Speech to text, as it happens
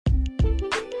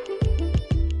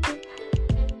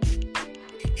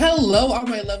Hello, all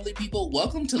my lovely people.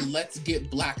 Welcome to Let's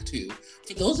Get Black To.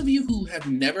 For those of you who have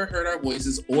never heard our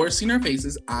voices or seen our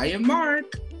faces, I am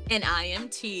Mark. And I am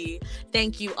T.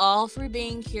 Thank you all for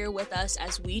being here with us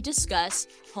as we discuss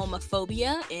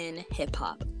homophobia in hip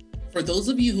hop. For those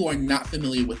of you who are not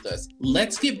familiar with us,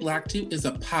 Let's Get Black To is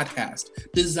a podcast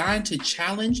designed to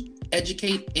challenge,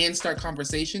 educate, and start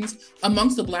conversations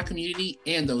amongst the Black community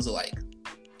and those alike.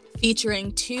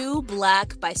 Featuring two Black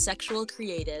bisexual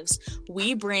creatives,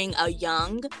 we bring a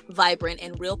young, vibrant,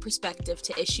 and real perspective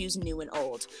to issues new and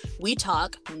old. We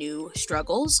talk new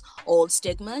struggles, old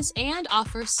stigmas, and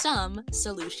offer some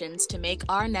solutions to make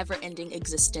our never-ending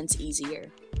existence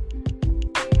easier.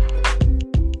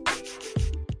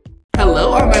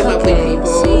 Hello, all my lovely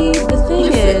people. See, the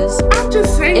thing is, I'm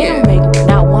just saying. it don't make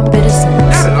not one bit of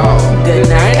sense. Not at all. Good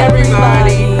night,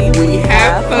 everybody. We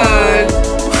have fun.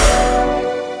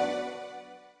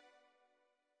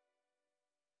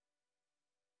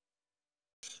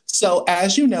 So,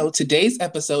 as you know, today's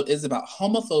episode is about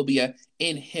homophobia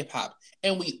in hip hop,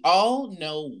 and we all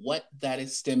know what that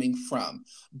is stemming from.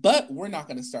 But we're not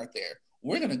going to start there.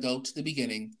 We're going to go to the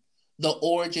beginning, the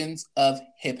origins of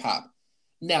hip hop.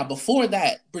 Now, before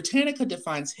that, Britannica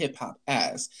defines hip hop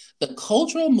as the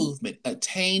cultural movement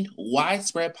attained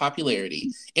widespread popularity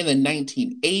in the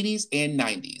 1980s and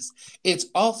 90s. It's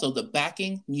also the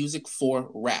backing music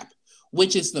for rap,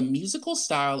 which is the musical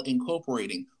style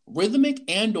incorporating rhythmic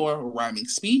and/or rhyming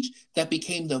speech that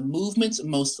became the movement's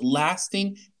most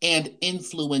lasting and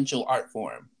influential art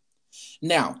form.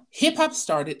 Now, hip-hop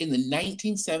started in the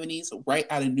 1970s right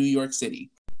out of New York City.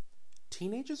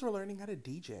 Teenagers were learning how to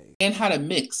DJ And how to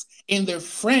mix, and their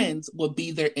friends would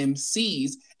be their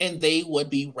MCs and they would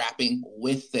be rapping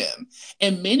with them.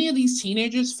 And many of these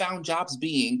teenagers found jobs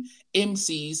being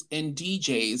MCs and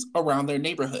DJs around their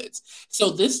neighborhoods.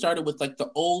 So this started with like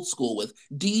the old school with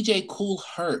DJ Kool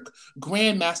Herc,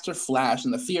 Grandmaster Flash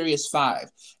and the Furious Five,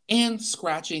 and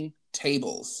scratching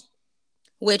tables.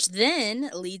 Which then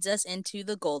leads us into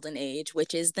the golden age,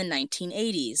 which is the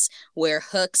 1980s, where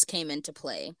hooks came into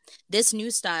play. This new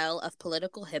style of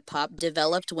political hip-hop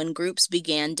developed when groups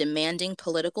began demanding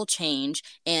political change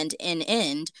and an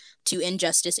end to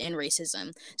injustice and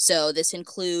racism. So this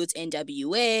includes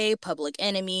NWA, Public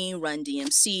Enemy, Run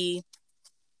DMC,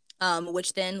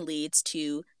 which then leads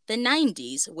to the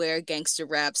 90s, where gangster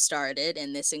rap started,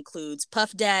 and this includes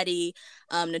Puff Daddy,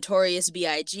 Notorious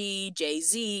B.I.G.,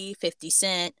 Jay-Z, 50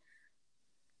 Cent.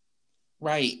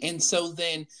 Right. And so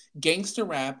then gangster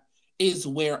rap is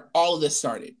where all of this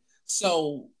started.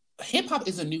 So hip hop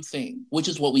is a new thing, which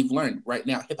is what we've learned right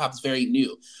now. Hip hop is very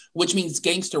new, which means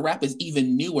gangster rap is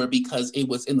even newer because it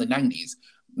was in the 90s.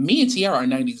 Me and Tiara are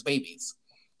 90s babies.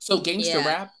 So gangster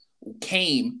rap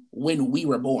came when we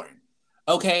were born.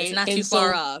 Okay. It's not too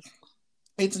far off.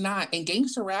 It's not. And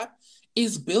gangster rap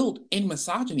is built in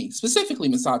misogyny, specifically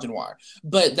misogynoir.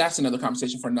 But that's another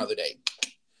conversation for another day.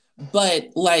 But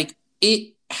like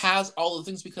it has all the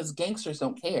things because gangsters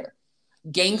don't care.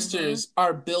 Gangsters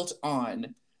are built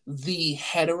on the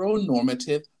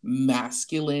heteronormative,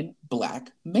 masculine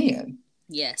Black man.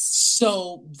 Yes.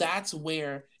 So that's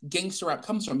where gangster rap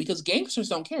comes from because gangsters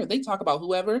don't care. They talk about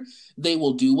whoever, they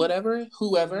will do whatever,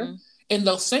 whoever. And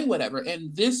they'll say whatever.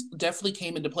 And this definitely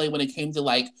came into play when it came to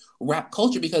like rap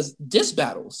culture because diss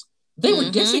battles, they were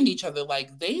dissing each other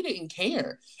like they didn't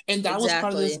care. And that was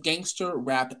part of this gangster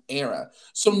rap era.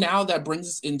 So now that brings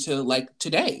us into like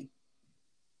today.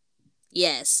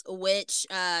 Yes, which,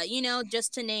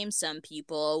 just to name some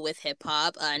people with hip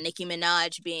hop, Nicki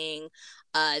Minaj being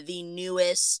the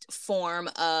newest form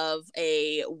of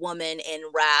a woman in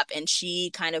rap, and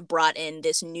she kind of brought in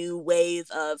this new wave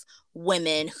of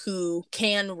women who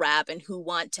can rap and who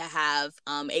want to have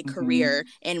a career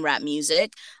in rap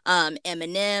music.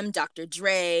 Eminem, Dr.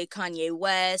 Dre, Kanye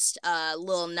West,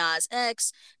 Lil Nas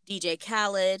X, DJ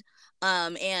Khaled,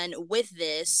 and with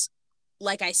this,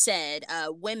 like I said,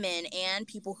 women and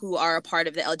people who are a part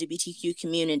of the LGBTQ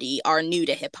community are new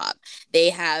to hip hop. They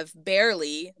have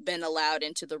barely been allowed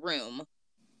into the room.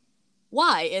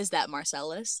 Why is that,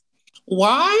 Marcellus?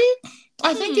 Why?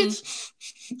 I think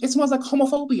it smells like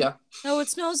homophobia. No, it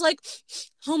smells like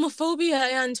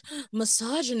homophobia and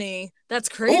misogyny. That's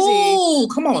crazy. Oh,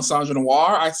 come on,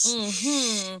 misogynoir. I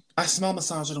smell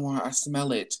misogynoir. I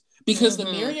smell it. Because the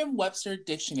Merriam-Webster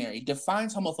dictionary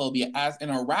defines homophobia as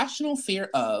an irrational fear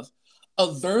of,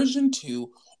 aversion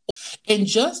to, and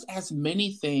just as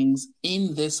many things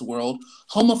in this world,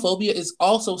 homophobia is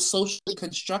also socially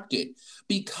constructed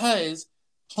because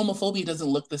homophobia doesn't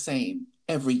look the same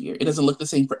every year. It doesn't look the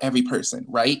same for every person,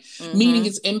 right? Meaning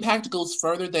its impact goes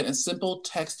further than a simple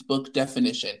textbook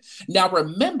definition. Now,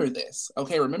 remember this,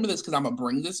 okay? Remember this because I'm going to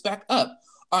bring this back up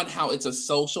on how it's a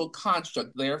social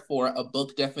construct. Therefore, a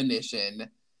book definition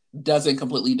doesn't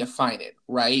completely define it,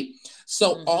 right?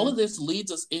 So all of this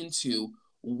leads us into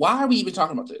why are we even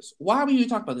talking about this? Why are we even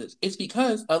talking about this? It's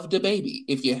because of DaBaby.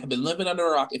 If you have been living under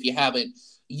a rock, if you haven't,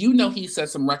 you know he said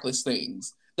some reckless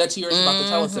things that Tiara's about to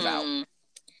tell us about.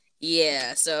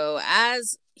 Yeah, so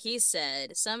as he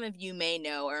said, some of you may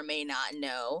know or may not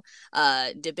know,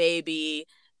 DaBaby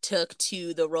took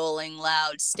to the Rolling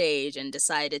Loud stage and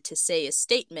decided to say a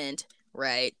statement,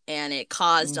 right? And it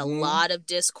caused a lot of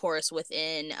discourse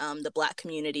within the Black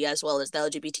community as well as the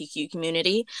LGBTQ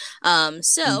community.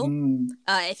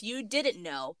 If you didn't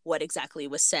know what exactly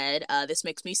was said, this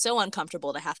makes me so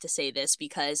uncomfortable to have to say this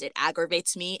because it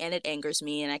aggravates me and it angers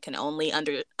me, and I can only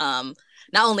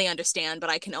not only understand,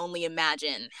 but I can only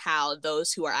imagine how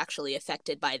those who are actually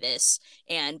affected by this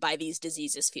and by these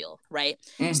diseases feel, right?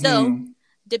 So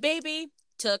DaBaby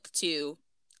took to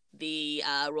the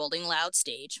Rolling Loud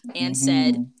stage and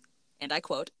said, and I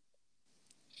quote,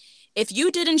 "If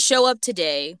you didn't show up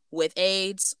today with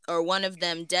AIDS or one of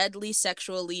them deadly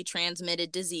sexually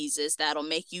transmitted diseases that'll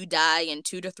make you die in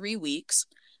 2 to 3 weeks,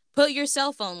 put your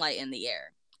cell phone light in the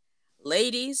air.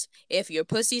 Ladies, if your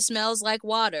pussy smells like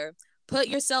water, put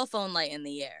your cell phone light in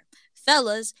the air.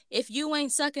 Fellas, if you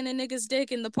ain't sucking a nigga's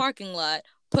dick in the parking lot,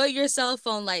 put your cell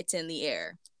phone lights in the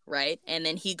air." Right? And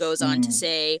then he goes on to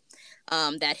say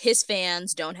that his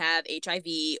fans don't have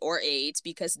HIV or AIDS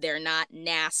because they're not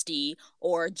nasty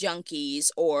or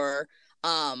junkies or,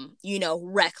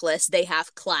 reckless. They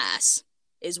have class,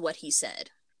 is what he said.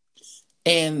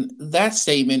 And that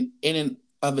statement in and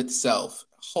of itself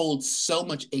holds so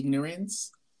much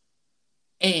ignorance.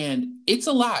 And it's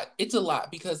a lot. It's a lot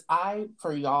because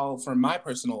for my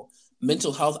personal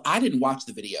mental health, I didn't watch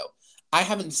the video. I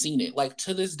haven't seen it. Like,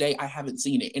 to this day, I haven't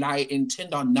seen it. And I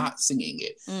intend on not seeing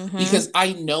it because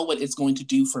I know what it's going to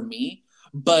do for me.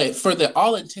 But for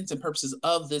all intents and purposes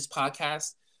of this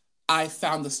podcast, I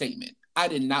found the statement. I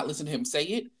did not listen to him say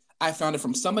it. I found it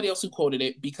from somebody else who quoted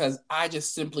it because I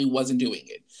just simply wasn't doing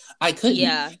it. I couldn't.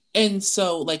 Yeah. And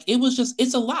so,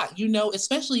 it's a lot,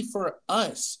 especially for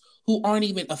us who aren't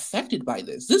even affected by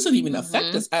this. This doesn't even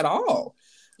affect us at all.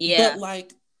 Yeah.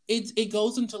 But, it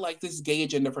goes into this gay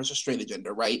agenda versus straight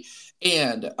agenda, right?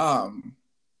 And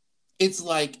it's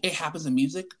it happens in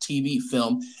music, TV,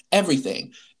 film,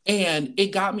 everything. And it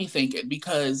got me thinking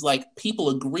because people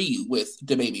agree with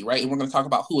DaBaby, right? And we're going to talk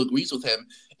about who agrees with him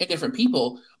and different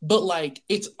people. But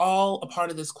it's all a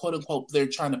part of this quote unquote, they're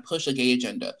trying to push a gay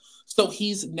agenda. So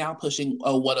he's now pushing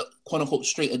a quote unquote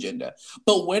straight agenda.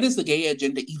 But where does the gay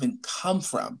agenda even come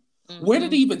from? Where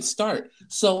did it even start?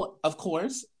 So, of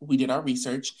course, we did our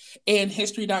research, and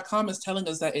History.com is telling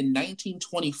us that in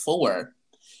 1924,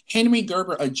 Henry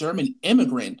Gerber, a German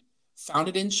immigrant,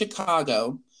 founded in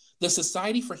Chicago, the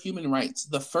Society for Human Rights,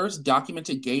 the first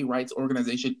documented gay rights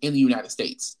organization in the United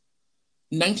States.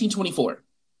 1924.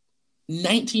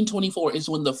 1924 is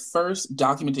when the first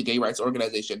documented gay rights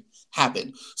organization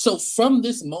happened. So from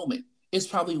this moment is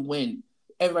probably when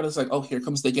everybody's like, oh, here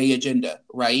comes the gay agenda,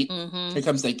 right? Here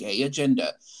comes the gay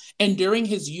agenda. And during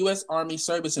his U.S. Army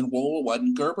service in World War I,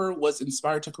 Gerber was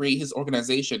inspired to create his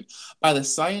organization by the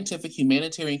Scientific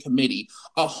Humanitarian Committee,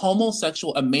 a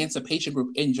homosexual emancipation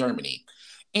group in Germany.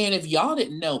 And if y'all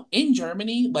didn't know, in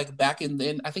Germany, back in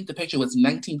then, I think the picture was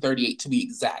 1938 to be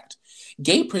exact,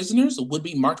 gay prisoners would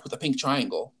be marked with a pink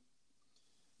triangle.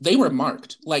 They were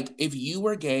marked. If you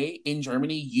were gay in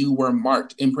Germany, you were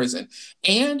marked in prison.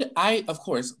 And I, of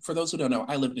course, for those who don't know,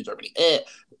 I lived in Germany.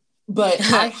 But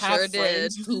I have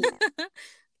friends who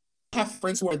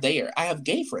are there. I have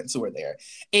gay friends who are there.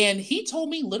 And he told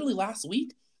me literally last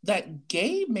week that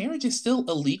gay marriage is still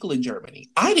illegal in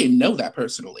Germany. I didn't know that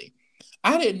personally.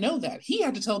 I didn't know that. He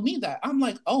had to tell me that. I'm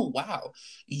like, oh, wow.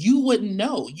 You wouldn't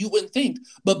know. You wouldn't think.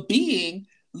 But being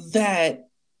that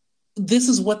this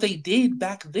is what they did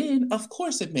back then, of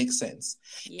course it makes sense.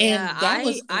 Yeah, and that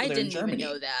was I didn't even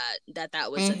know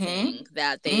that was a thing,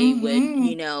 that they would,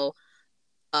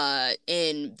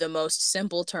 in the most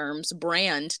simple terms,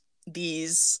 brand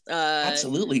these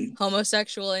absolutely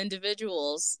homosexual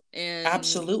individuals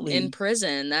in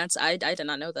prison. I did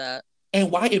not know that.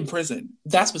 And why in prison?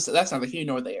 That's neither here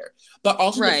nor there. But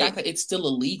also the fact that it's still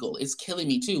illegal is killing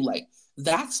me too.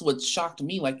 That's what shocked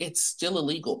me. It's still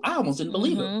illegal. I almost didn't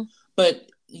believe it.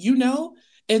 But,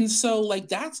 and so,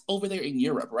 that's over there in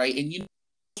Europe, right? And,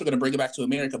 we're going to bring it back to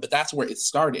America, but that's where it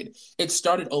started. It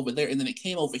started over there, and then it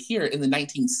came over here in the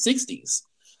 1960s.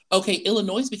 Okay,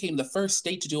 Illinois became the first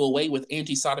state to do away with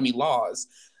anti-sodomy laws,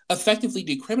 effectively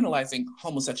decriminalizing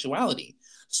homosexuality.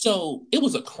 So it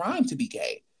was a crime to be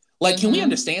gay. Like, can we Mm-hmm.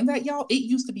 understand that, y'all? It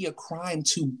used to be a crime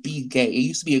to be gay. It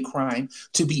used to be a crime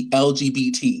to be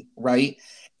LGBT, right?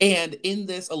 And in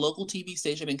this, a local TV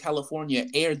station in California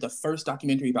aired the first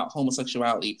documentary about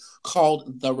homosexuality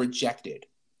called The Rejected,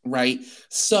 right?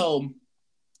 So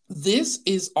this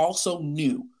is also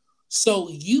new. So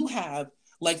you have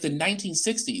like the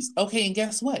 1960s. Okay, and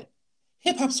guess what?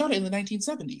 Hip hop started in the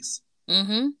 1970s.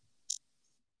 Mm-hmm.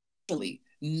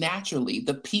 Naturally,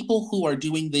 the people who are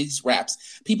doing these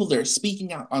raps, people that are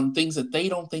speaking out on things that they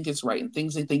don't think is right and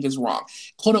things they think is wrong,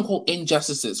 quote unquote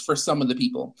injustices for some of the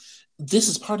people, this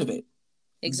is part of it.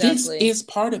 This Exactly. is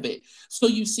part of it. So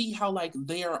you see how like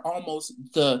they are almost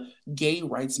the gay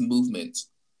rights movement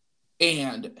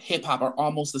and hip hop are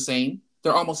almost the same.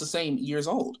 They're almost the same years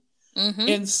old. Mm-hmm.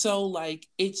 And so like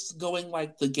it's going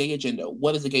like the gay agenda.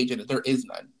 What is the gay agenda? There is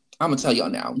none. I'm gonna tell y'all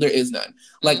now. There is none.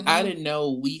 Like Mm-hmm. I didn't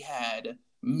know we had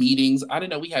meetings. I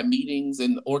didn't know we had meetings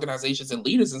and organizations and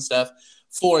leaders and stuff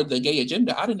for the gay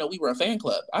agenda. I didn't know we were a fan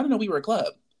club. I didn't know we were a club.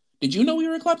 Did you know we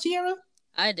were a club, Tiara?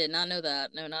 I did not know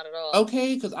that. No, not at all.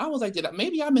 Okay, because I was like,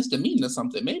 maybe I missed a meeting or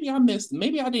something. Maybe I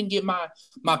didn't get my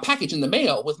package in the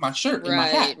mail with my shirt and my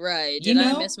hat. Right. You Did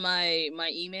I know? miss my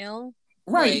email?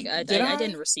 Right. Like, I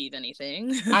didn't receive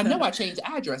anything. I know I changed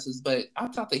addresses, but I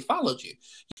thought they followed you.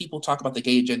 People talk about the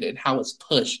gay agenda and how it's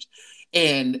pushed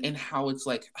and how it's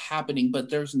like happening, but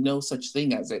there's no such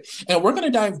thing as it. And we're going to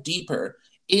dive deeper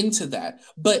into that.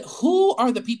 But who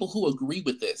are the people who agree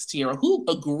with this, Tiara? Who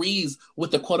agrees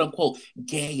with the quote unquote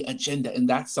gay agenda? And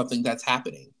that's something that's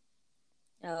happening.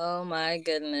 Oh my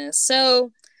goodness.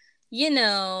 So, you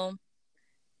know,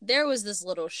 there was this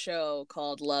little show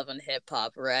called Love and Hip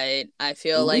Hop, right? I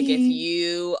feel like if Oui.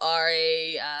 you are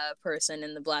a person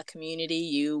in the Black community,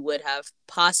 you would have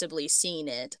possibly seen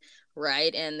it,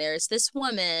 right? And there's this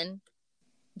woman,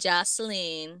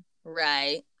 Jocelyn,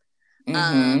 right?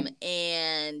 Mm-hmm.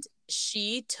 And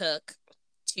she took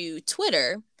to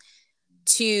Twitter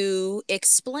to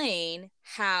explain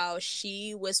how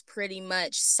she was pretty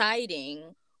much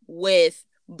siding with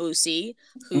Boosie,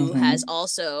 who has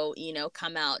also,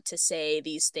 come out to say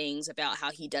these things about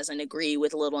how he doesn't agree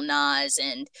with Lil Nas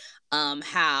and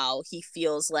how he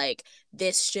feels like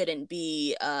this shouldn't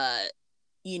be,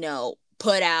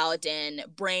 put out and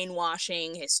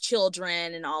brainwashing his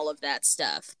children and all of that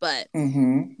stuff. But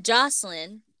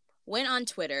Jocelyn went on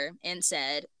Twitter and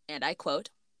said, and I quote,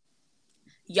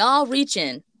 "Y'all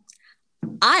reaching.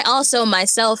 I also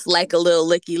myself like a little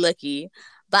licky,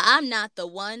 but I'm not the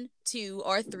 1, 2,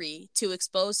 or 3 to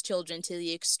expose children to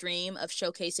the extreme of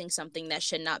showcasing something that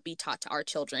should not be taught to our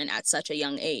children at such a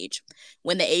young age.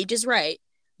 When the age is right,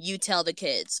 you tell the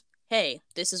kids, hey,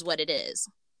 this is what it is."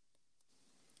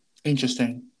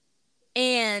 Interesting.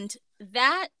 And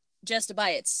that just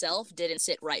by itself didn't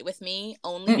sit right with me,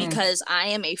 only because I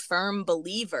am a firm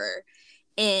believer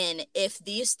in if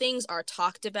these things are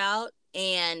talked about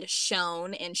and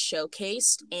shown and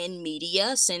showcased in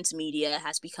media, since media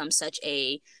has become such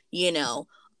a,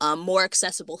 more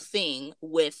accessible thing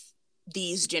with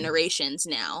these generations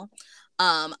now,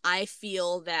 I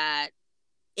feel that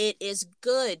it is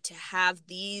good to have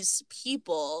these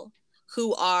people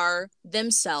who are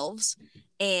themselves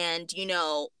and,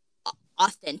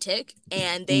 authentic,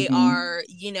 and they are,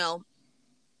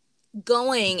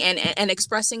 going and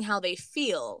expressing how they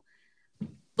feel.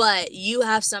 But you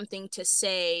have something to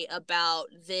say about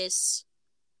this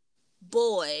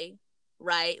boy,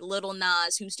 right, Lil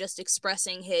Nas, who's just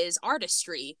expressing his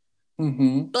artistry.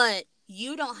 But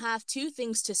you don't have two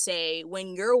things to say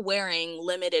when you're wearing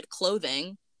limited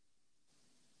clothing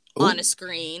on a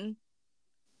screen,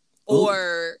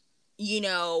 or,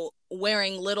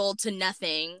 wearing little to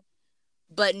nothing.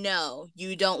 But no,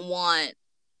 you don't want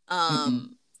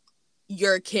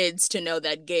your kids to know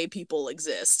that gay people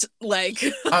exist. Like,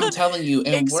 I'm telling you,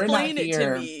 and explain it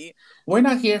to me. We're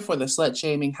not here for the slut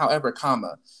shaming. However,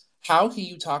 how can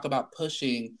you talk about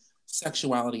pushing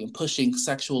sexuality and pushing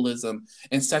sexualism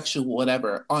and sexual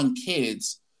whatever on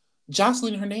kids?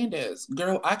 Jocelyn Hernandez,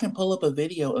 girl, I can pull up a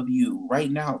video of you right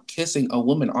now kissing a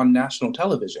woman on national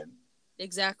television.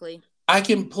 Exactly. I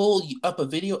can pull up a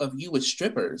video of you with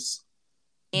strippers.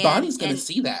 Bonnie's going to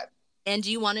see that. And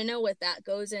do you want to know what that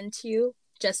goes into?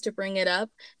 Just to bring it up,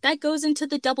 that goes into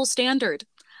the double standard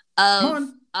of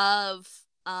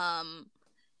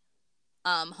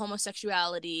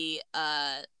homosexuality,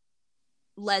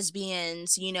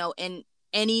 lesbians, and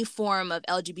any form of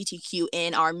LGBTQ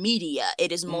in our media.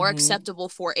 It is more acceptable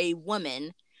for a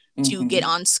woman to get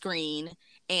on screen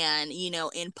and, you know,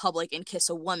 in public and kiss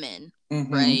a woman,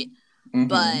 Mm-hmm. right? Mm-hmm.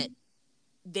 But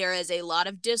there is a lot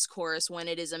of discourse when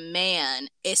it is a man,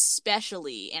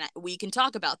 especially, and we can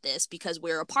talk about this because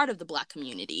we're a part of the Black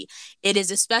community. It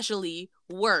is especially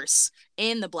worse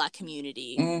in the Black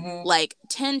community, Mm-hmm. like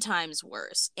 10 times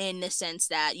worse, in the sense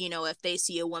that, you know, if they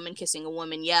see a woman kissing a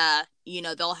woman, yeah, you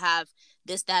know, they'll have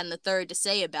this, that, and the third to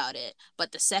say about it.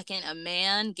 But the second a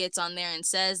man gets on there and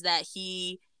says that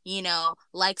he, you know,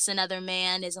 likes another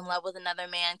man, is in love with another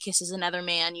man, kisses another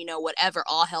man, you know, whatever,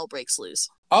 all hell breaks loose.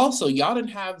 Also, y'all didn't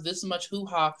have this much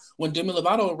hoo-ha when Demi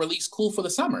Lovato released Cool for the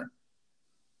Summer.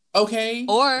 Okay?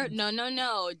 Or,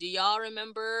 no. Do y'all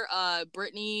remember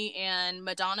Britney and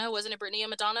Madonna? Wasn't it Britney and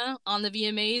Madonna on the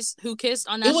VMAs who kissed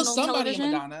on national television? It was somebody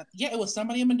in Madonna. Yeah, it was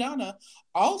somebody in Madonna.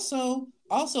 Also,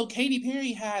 Katy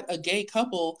Perry had a gay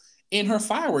couple in her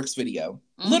fireworks video.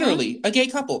 Mm-hmm. Literally, a gay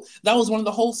couple. That was one of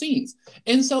the whole scenes.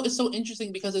 And so it's so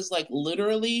interesting because it's like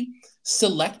literally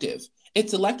selective.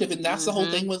 It's selective, and that's the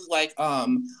whole thing with like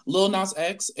Lil Nas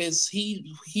X is he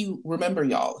remember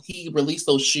y'all, he released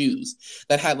those shoes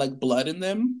that had like blood in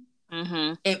them.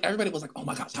 And everybody was like, oh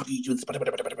my gosh, how can you do this?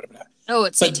 Oh,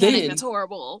 it's satanic, that's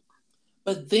horrible.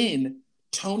 But then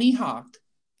Tony Hawk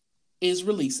is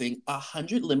releasing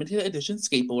 100 limited edition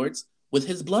skateboards with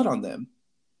his blood on them.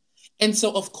 And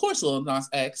so of course Lil Nas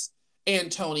X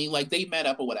and Tony, like, they met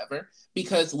up or whatever,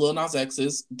 because Lil Nas X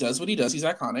does what he does. He's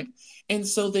iconic. And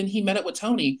so then he met up with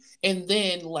Tony, and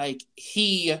then, like,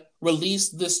 he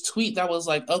released this tweet that was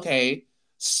like, okay,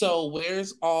 so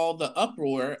where's all the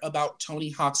uproar about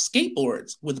Tony Hawk's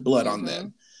skateboards with blood on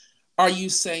them? Are you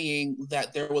saying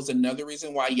that there was another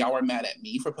reason why y'all were mad at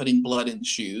me for putting blood in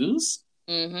shoes?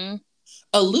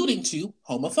 Alluding to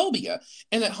homophobia.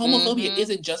 And that homophobia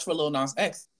isn't just for Lil Nas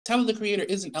X. Tyler, the Creator,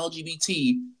 is an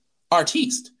LGBT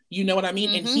artiste, you know what I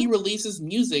mean? And he releases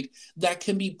music that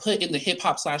can be put in the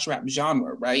hip-hop/rap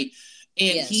genre, right?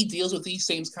 And he deals with these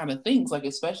same kind of things, like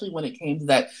especially when it came to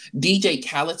that DJ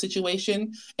Khaled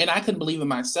situation. And I couldn't believe it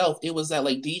myself. It was that,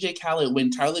 like, DJ Khaled,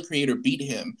 when Tyler the Creator beat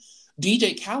him,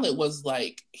 DJ Khaled was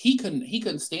like, he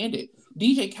couldn't stand it.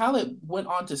 DJ Khaled went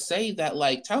on to say that,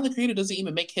 like, Tyler the Creator doesn't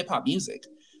even make hip-hop music.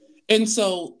 And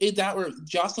so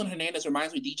Jocelyn Hernandez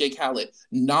reminds me of DJ Khaled,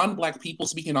 non-Black people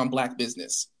speaking on Black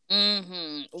business.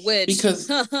 Which, because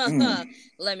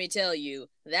let me tell you,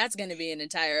 that's going to be an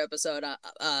entire episode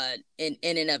in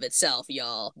and of itself,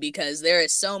 y'all, because there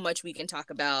is so much we can talk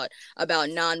about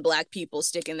non-Black people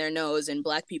sticking their nose in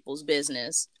Black people's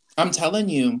business. I'm telling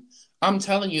you,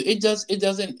 it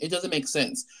doesn't make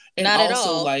sense. And not also, at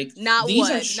all. Like, not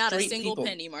these not a straight single people.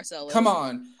 penny, Marcella. Come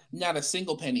on. Not a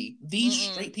single penny.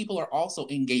 These straight people are also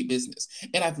in gay business.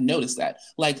 And I've noticed that.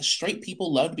 Like, straight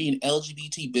people love to be in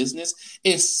LGBT business,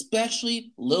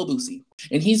 especially Lil Boosie.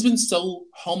 And he's been so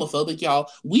homophobic, y'all.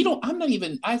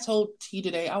 I told T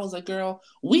today, I was like, girl,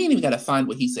 we ain't even got to find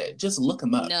what he said. Just look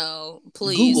him up. No,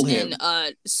 please. Google him.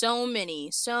 And so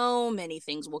many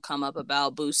things will come up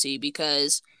about Boosie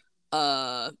because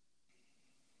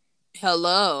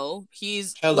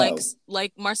he's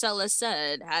like Marcella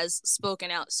said, has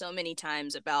spoken out so many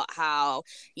times about how,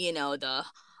 you know, the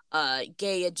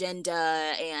gay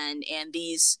agenda and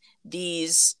these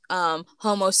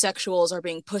homosexuals are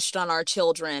being pushed on our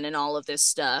children and all of this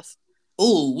stuff.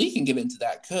 Oh, we can get into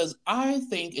that because I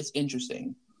think it's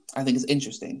interesting.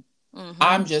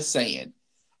 I'm just saying,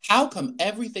 how come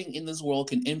everything in this world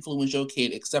can influence your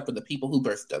kid except for the people who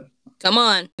birthed them? Come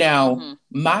on. Now,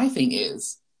 my thing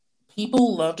is,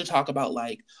 people love to talk about,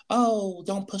 like, oh,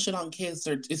 don't push it on kids,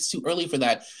 or it's too early for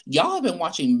that. Y'all have been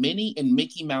watching Minnie and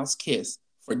Mickey Mouse kiss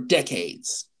for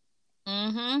decades.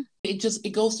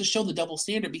 It goes to show the double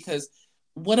standard, because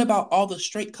what about all the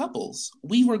straight couples?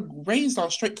 We were raised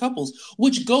on straight couples,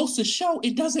 which goes to show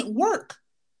it doesn't work.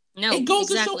 No, it goes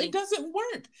to show it doesn't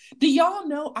work. Do y'all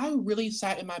know, I really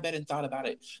sat in my bed and thought about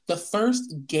it. The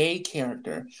first gay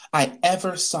character I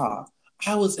ever saw,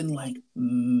 I was in like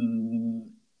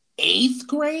 8th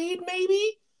grade,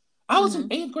 maybe? I was in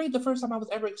 8th grade the first time I was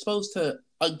ever exposed to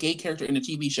a gay character in a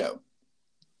TV show.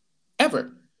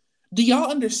 Ever. Do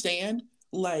y'all understand,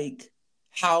 like,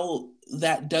 how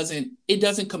that doesn't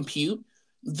compute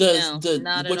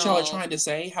what y'all are trying to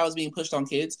say, how it's being pushed on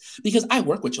kids? Because I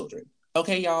work with children.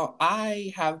 Okay, y'all,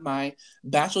 I have my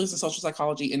bachelor's in social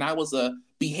psychology, and I was a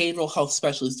behavioral health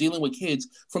specialist dealing with kids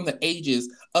from the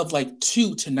ages of like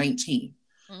 2 to 19.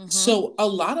 So a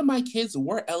lot of my kids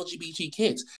were LGBT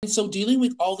kids. And so dealing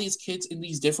with all these kids in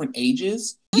these different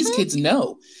ages, these kids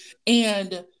know.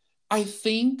 And I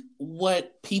think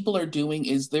what people are doing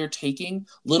is they're taking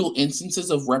little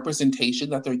instances of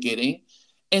representation that they're getting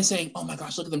and saying, oh my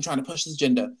gosh, look at them trying to push this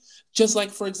agenda. Just like,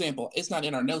 for example, it's not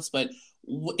in our notes, but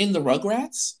in the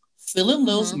Rugrats, Phil and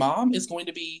Lil's Mhm. mom is going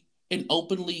to be an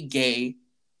openly gay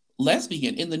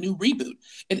lesbian in the new reboot.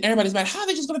 And everybody's like, how are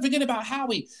they just going to forget about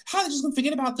Howie? How are they just going to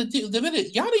forget about the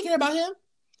minute? Y'all didn't care about him.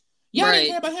 Y'all didn't Right.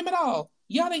 care about him at all.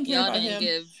 Y'all didn't care Y'all about didn't him.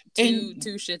 give And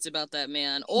two shits about that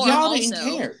man. Or y'all also,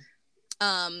 didn't care.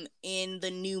 in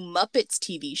the new Muppets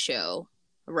TV show,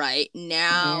 right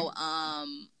now,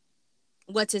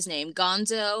 what's his name?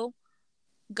 Gonzo,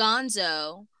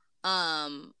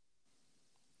 um,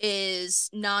 is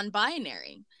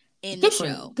non-binary in the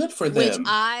show, Good for which them.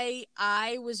 I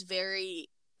was very,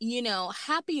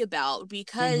 happy about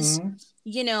because,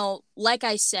 like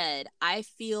I said, I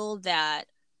feel that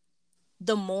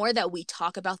the more that we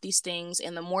talk about these things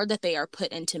and the more that they are put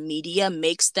into media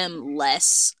makes them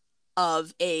less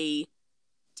of a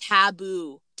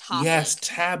taboo topic. Yes,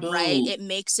 taboo. Right? It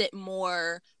makes it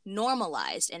more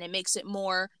normalized and it makes it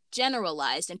more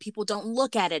generalized, and people don't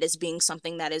look at it as being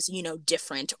something that is,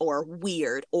 different or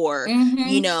weird or,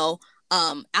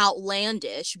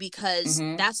 outlandish, because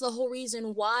that's the whole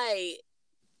reason why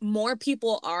more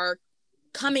people are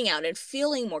coming out and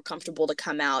feeling more comfortable to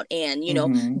come out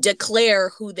and declare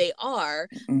who they are,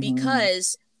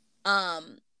 because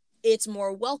it's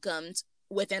more welcomed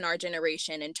within our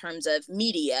generation in terms of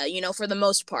media, for the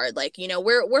most part. Like,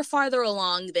 we're farther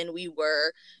along than we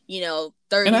were,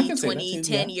 30, 20,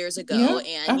 10 years ago.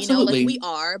 And, absolutely. we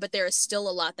are, but there is still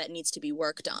a lot that needs to be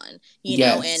worked on,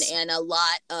 know, and a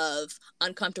lot of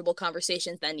uncomfortable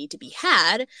conversations that need to be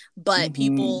had, but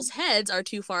people's heads are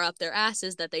too far up their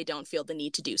asses that they don't feel the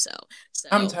need to do so.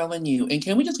 I'm telling you. And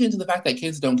can we just get into the fact that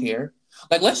kids don't care?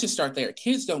 Like, let's just start there.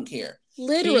 Kids don't care.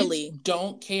 Literally. Kids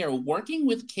don't care. Working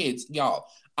with kids, y'all,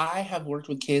 I have worked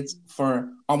with kids for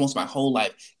almost my whole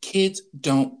life. Kids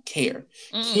don't care.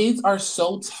 Kids are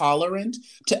so tolerant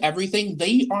to everything.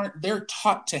 They're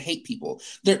taught to hate people.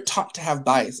 They're taught to have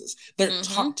biases. They're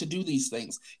taught to do these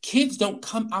things. Kids don't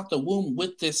come out the womb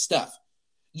with this stuff.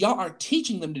 Y'all are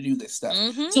teaching them to do this stuff.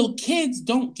 So kids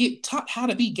don't get taught how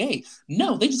to be gay.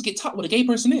 No, they just get taught what a gay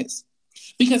person is.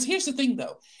 Because here's the thing,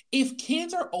 though. If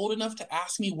kids are old enough to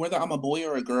ask me whether I'm a boy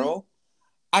or a girl,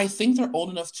 I think they're old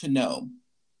enough to know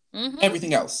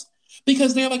everything else.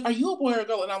 Because they're like, are you a boy or a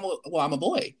girl? And I'm a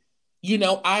boy.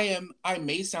 I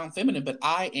may sound feminine, but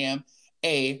I am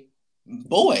a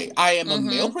boy. I am a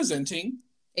male presenting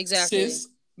cis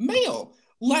male.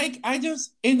 Like, I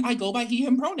go by he,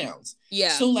 him pronouns. Yeah.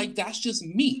 So, like, that's just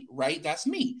me, right? That's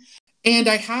me. And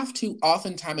I have to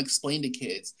oftentimes explain to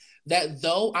kids that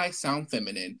though I sound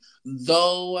feminine,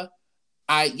 that's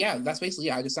basically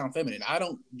I just sound feminine. I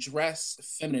don't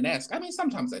dress feminine-esque. I mean,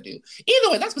 sometimes I do.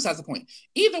 Either way, that's besides the point.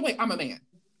 Either way, I'm a man.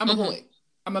 I'm a boy.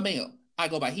 I'm a male. I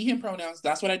go by he, him pronouns.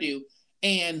 That's what I do.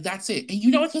 And that's it. And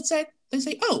you know what kids say? They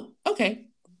say, oh, okay.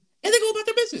 And they go about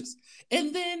their business.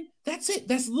 And then that's it.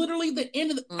 That's literally the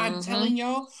end of the. I'm telling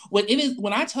y'all,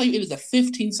 when I tell you it is a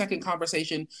 15-second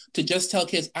conversation to just tell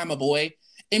kids I'm a boy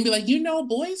and be like,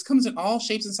 boys comes in all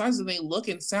shapes and sizes and they look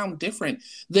and sound different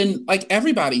than like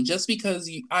everybody. Just because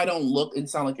I don't look and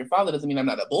sound like your father doesn't mean I'm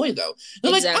not a boy, though.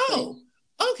 They're like, oh,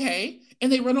 okay.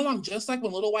 And they run along just like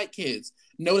when little white kids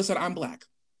notice that I'm black.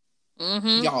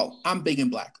 Y'all, I'm big and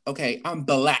black. Okay, I'm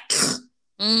black.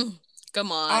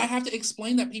 Come on. I have to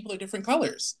explain that people are different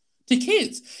colors to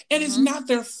kids. And it's not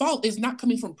their fault. It's not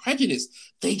coming from prejudice.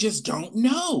 They just don't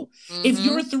know. If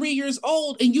you're 3 years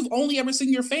old and you've only ever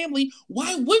seen your family,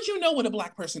 why would you know what a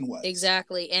black person was?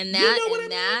 Exactly. And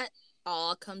that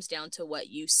all comes down to what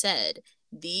you said.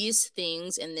 These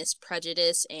things and this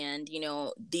prejudice and,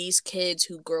 these kids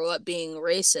who grow up being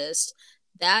racist,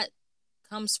 that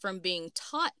comes from being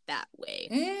taught that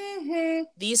way.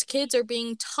 These kids are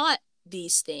being taught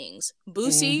these things.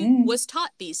 Boosie was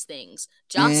taught these things.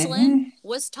 Jocelyn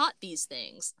was taught these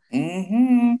things.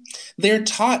 They're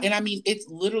taught, and I mean, it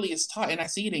literally is taught, and I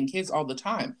see it in kids all the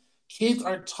time. Kids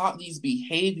are taught these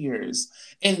behaviors,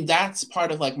 and that's part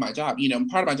of like my job.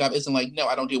 Part of my job isn't like, no,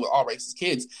 I don't deal with all racist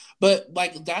kids, but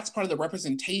like that's part of the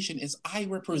representation is I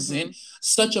represent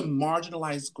such a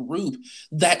marginalized group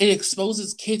that it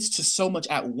exposes kids to so much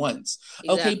at once.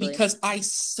 Okay, because I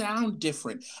sound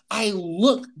different, I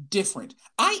look different,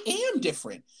 I am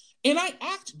different. And I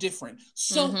act different.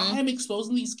 So I am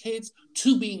exposing these kids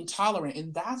to being tolerant.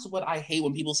 And that's what I hate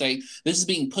when people say this is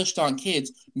being pushed on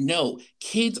kids. No,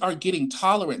 kids are getting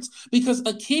tolerance because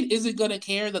a kid isn't going to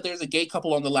care that there's a gay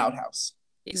couple on the Loud House.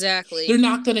 Exactly. They're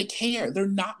not going to care. They're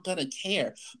not going to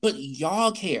care. But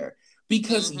y'all care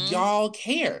because y'all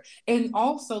care. And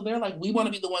also they're like, we want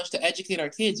to be the ones to educate our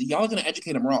kids. Y'all are going to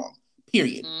educate them wrong.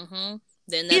 Period.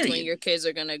 Then that's when your kids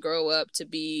are going to grow up to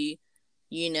be,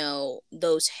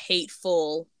 those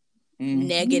hateful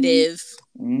negative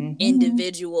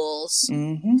individuals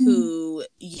who,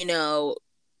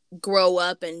 grow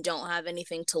up and don't have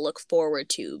anything to look forward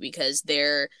to because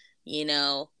they're,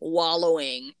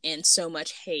 wallowing in so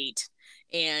much hate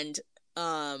and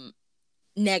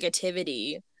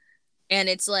negativity. And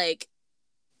it's like,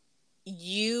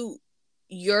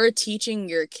 you're teaching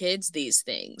your kids these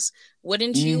things.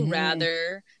 Wouldn't you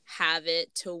rather have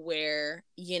it to where,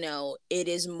 it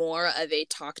is more of a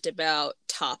talked about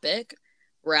topic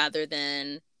rather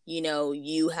than,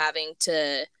 you having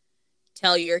to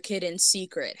tell your kid in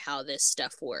secret how this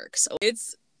stuff works? So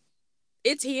it's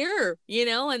here,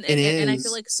 and I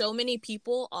feel like so many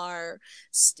people are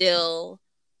still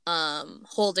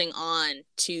holding on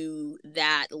to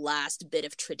that last bit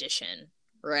of tradition,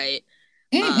 right?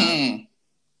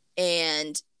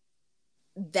 And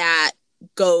that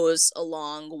goes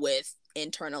along with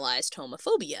internalized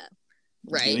homophobia,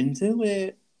 right? Get into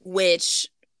it. Which,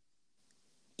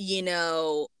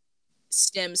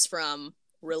 stems from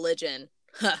religion.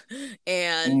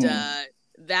 And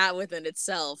that within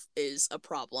itself is a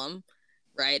problem,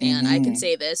 right? And I can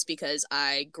say this because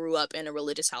I grew up in a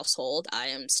religious household. I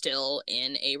am still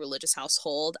in a religious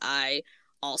household. I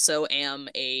also am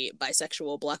a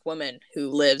bisexual Black woman who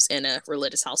lives in a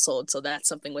religious household, so that's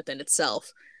something within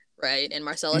itself, right? And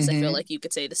Marcellus, I feel like you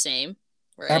could say the same,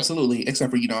 right? Absolutely,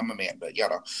 except for I'm a man, but y'all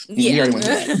know. We already went to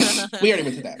that. We already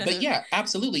went to that. But yeah,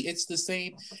 absolutely, it's the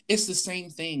same. It's the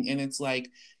same thing, and it's like,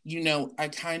 I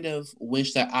kind of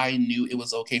wish that I knew it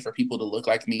was okay for people to look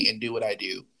like me and do what I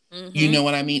do. You know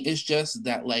what I mean? It's just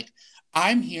that, like,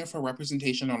 I'm here for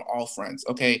representation on all fronts,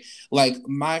 okay? Like,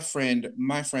 my friend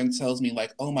tells me,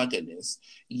 like, oh my goodness,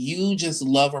 you just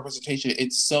love representation.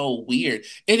 It's so weird.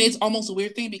 And it's almost a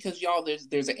weird thing because, y'all,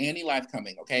 there's an Annie live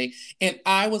coming, okay? And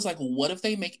I was like, what if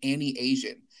they make Annie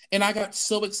Asian? And I got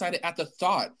so excited at the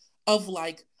thought of,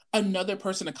 like, another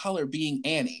person of color being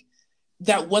Annie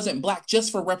that wasn't Black,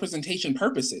 just for representation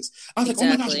purposes. I was like, oh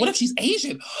my gosh, what if she's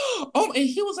Asian? Oh, and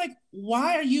he was like,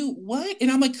 why are you, what?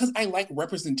 And I'm like, because I like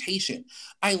representation.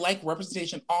 I like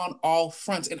representation on all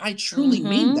fronts. And I truly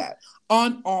mean that,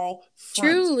 on all fronts.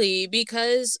 Truly,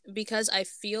 because I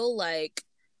feel like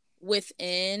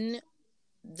within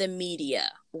the media,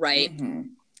 right?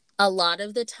 A lot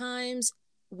of the times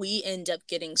we end up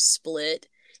getting split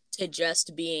to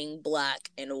just being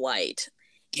Black and white.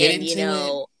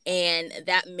 And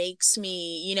that makes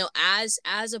me, as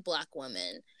a Black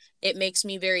woman, it makes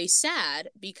me very sad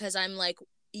because I'm like,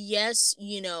 yes,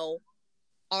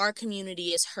 our community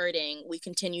is hurting. We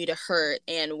continue to hurt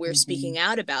and we're speaking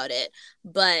out about it.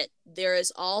 But there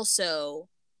is also,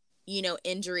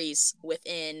 injuries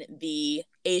within the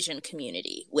Asian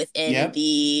community, within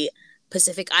the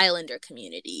Pacific Islander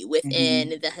community,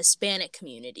 within the Hispanic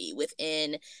community,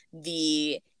 within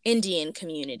the Indian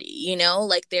community,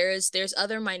 like there's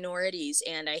other minorities,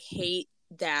 and I hate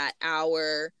that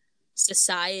our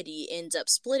society ends up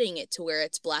splitting it to where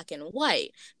it's Black and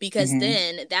white, because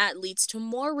then that leads to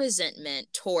more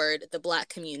resentment toward the Black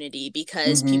community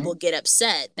because people get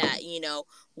upset that,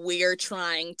 we're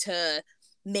trying to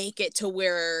make it to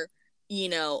where,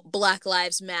 Black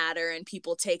Lives Matter, and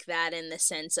people take that in the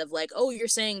sense of like, oh, you're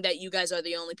saying that you guys are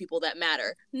the only people that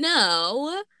matter.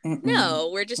 No,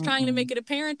 we're just trying to make it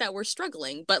apparent that we're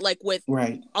struggling. But like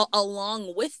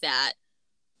along with that,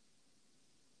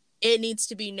 it needs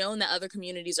to be known that other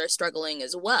communities are struggling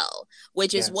as well,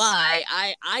 which is why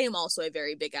I am also a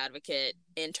very big advocate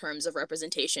in terms of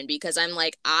representation, because I'm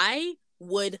like, I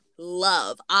would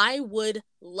love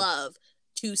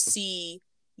to see,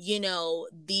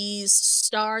 these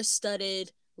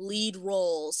star-studded lead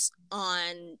roles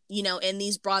on, in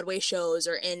these Broadway shows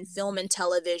or in film and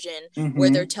television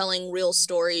where they're telling real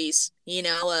stories,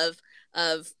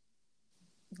 of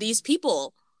these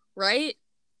people, right?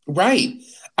 Right.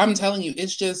 I'm telling you,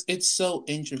 it's so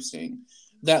interesting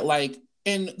that, like,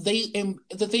 and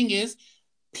the thing is,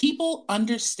 people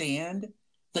understand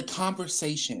the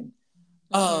conversation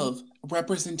of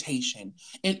representation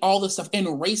and all this stuff and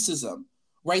racism.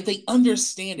 Right? They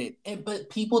understand it.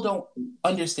 But people don't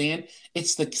understand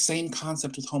it's the same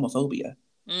concept with homophobia.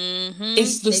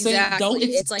 It's the same, though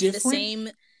it's like different. The same.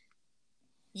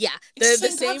 Yeah.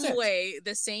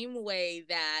 The same way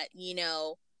that,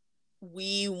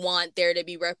 we want there to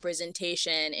be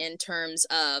representation in terms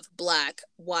of Black,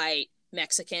 white,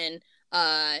 Mexican,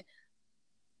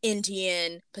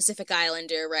 Indian, Pacific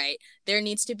Islander, right? There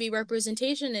needs to be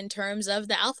representation in terms of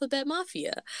the alphabet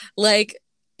mafia. Like,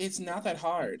 it's not that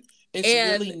hard. It's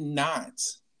really not.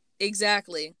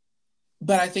 Exactly.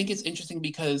 But I think it's interesting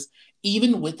because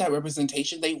even with that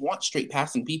representation, they want straight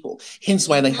passing people. Hence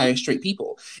why they hire straight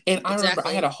people. And I remember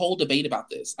I had a whole debate about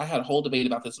this.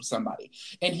 With somebody.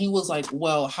 And he was like,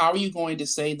 well, how are you going to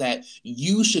say that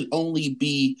you should only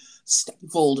be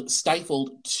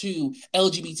stifled to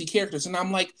LGBT characters? And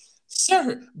I'm like,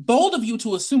 sir, bold of you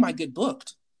to assume I get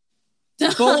booked.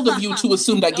 Bold of you to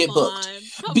assume that I get booked.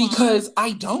 Because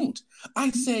I don't.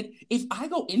 I said, if I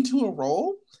go into a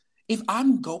role, if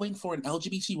I'm going for an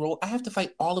LGBT role, I have to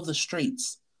fight all of the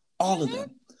straights. All of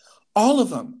them. All of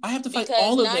them. I have to fight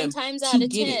all of them. 9 times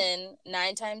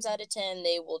out of 10,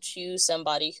 they will choose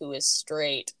somebody who is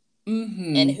straight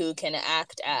and who can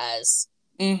act as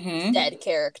that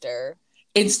character.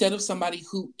 Instead of somebody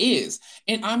who is.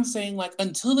 And I'm saying, like,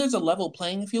 until there's a level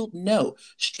playing field, no,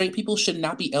 straight people should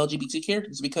not be LGBT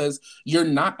characters because you're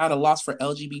not at a loss for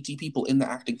LGBT people in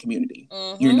the acting community.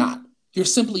 You're not. You're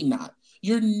simply not.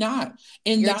 You're not.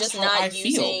 And you're that's how I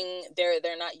feel.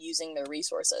 They're not using their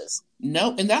resources.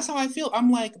 No, and that's how I feel.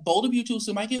 I'm like, bold of you to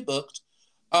assume I get booked.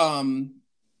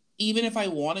 Even if I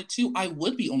wanted to, I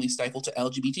would be only stifled to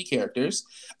LGBT characters.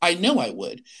 I know I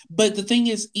would. But the thing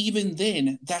is, even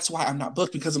then, that's why I'm not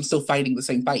booked, because I'm still fighting the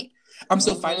same fight. I'm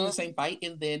still fighting the same fight.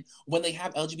 And then when they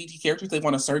have LGBT characters, they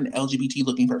want a certain LGBT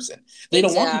looking person. They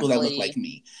don't want people that look like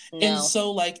me. No. And so,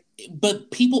 like,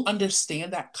 but people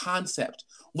understand that concept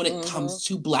when it comes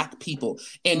to Black people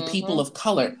and people of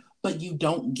color. But you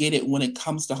don't get it when it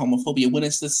comes to homophobia, when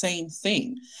it's the same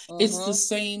thing. It's the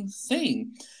same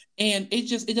thing. And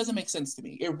it doesn't make sense to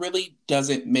me. It really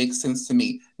doesn't make sense to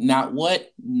me. Not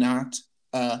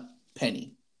a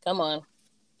penny. Come on.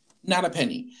 Not a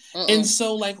penny. And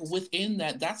so, like, within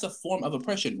that, that's a form of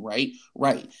oppression, right?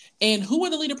 Right. And who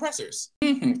are the lead oppressors?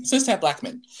 Cishet Black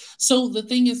men. So the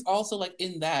thing is also, like,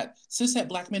 in that, cishet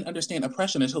Black men understand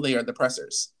oppression until they are the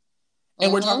oppressors.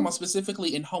 And we're talking about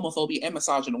specifically in homophobia and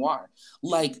misogynoir.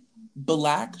 Like,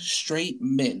 Black straight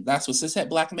men. That's what cishet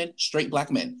Black men, straight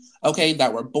Black men. Okay,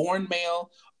 that were born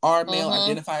male, are male,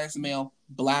 identify as male,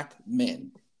 Black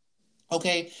men.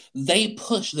 Okay, they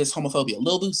push this homophobia.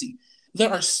 Lil Boosie. There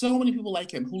are so many people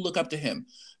like him who look up to him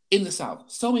in the South.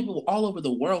 So many people all over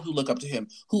the world who look up to him,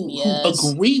 who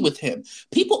agree with him.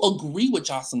 People agree with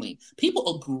Jocelyn.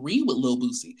 People agree with Lil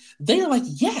Boosie. They're like,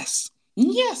 yes,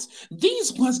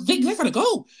 these ones, they gotta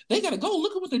go. They gotta go.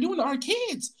 Look at what they're doing to our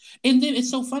kids. And then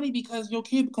it's so funny because your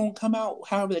kid gonna come out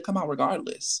however they come out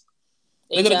regardless.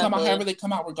 They're gonna come out however they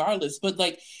come out regardless. But,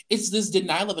 like, it's this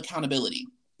denial of accountability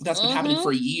that's been happening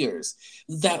for years,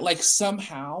 that, like,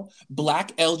 somehow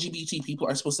Black LGBT people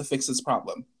are supposed to fix this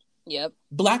problem. Yep.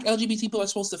 Black LGBT people are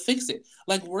supposed to fix it.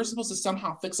 Like, we're supposed to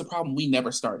somehow fix a problem we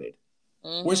never started.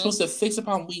 We're supposed to fix a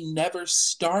problem we never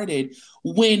started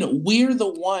when we're the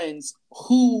ones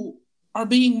who are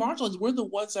being marginalized. We're the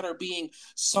ones that are being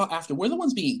sought after. We're the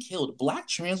ones being killed. Black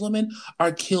trans women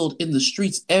are killed in the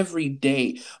streets every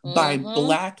day by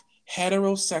Black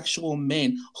heterosexual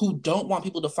men who don't want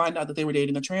people to find out that they were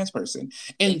dating a trans person.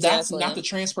 And that's not the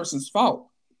trans person's fault.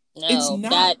 No, it's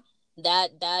not.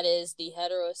 That is the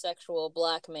heterosexual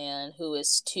Black man who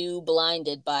is too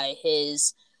blinded by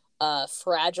his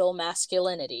fragile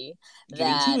masculinity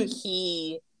that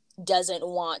he doesn't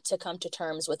want to come to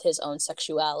terms with his own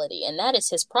sexuality, and that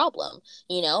is his problem,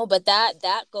 but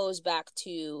that goes back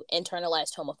to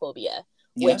internalized homophobia,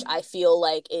 which I feel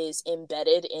like is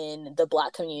embedded in the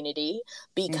Black community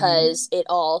because it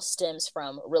all stems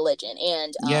from religion.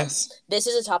 And this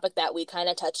is a topic that we kind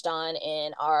of touched on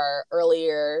in our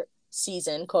earlier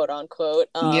season, quote unquote.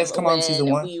 Season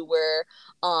 1. We were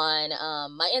on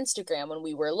my Instagram when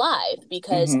we were live,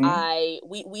 because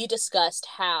we discussed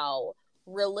how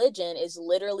religion is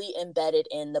literally embedded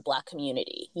in the Black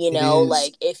community.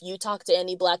 Like, if you talk to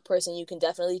any Black person, you can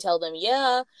definitely tell them,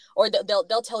 or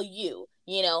they'll tell you,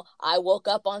 I woke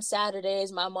up on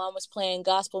Saturdays, my mom was playing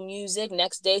gospel music.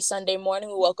 Next day, Sunday morning,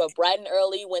 we woke up bright and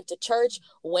early, went to church.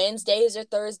 Wednesdays or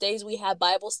Thursdays, we had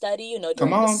Bible study.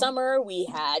 During the summer, we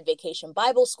had vacation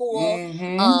Bible school.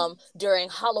 During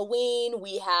Halloween,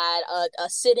 we had a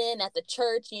sit-in at the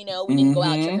church. We didn't go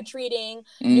out trick-or-treating.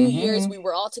 New Year's, we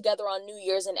were all together on New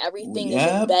Year's, and everything is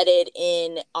embedded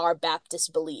in our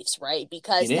Baptist beliefs, right?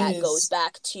 Because that goes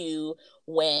back to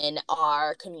when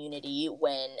our community,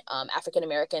 when African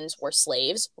Americans were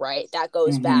slaves, right? That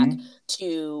goes back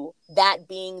to that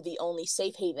being the only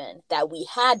safe haven that we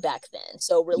had back then.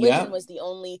 So religion was the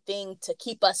only thing to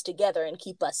keep us together and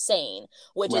keep us sane,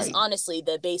 which is honestly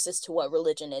the basis to what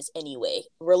religion is anyway.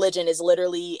 Religion is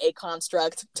literally a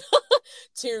construct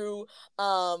to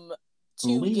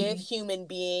give human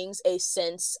beings a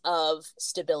sense of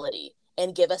stability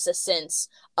and give us a sense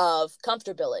of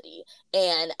comfortability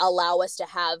and allow us to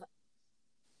have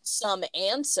some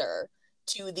answer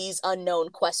to these unknown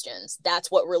questions. That's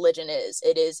what religion is.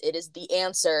 It is the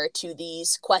answer to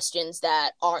these questions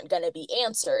that aren't going to be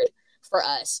answered for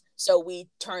us. So we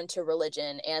turn to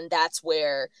religion, and that's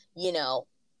where,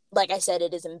 like I said,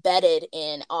 it is embedded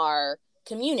in our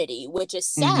community, which is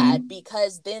sad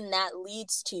because then that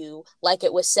leads to, like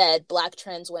it was said, Black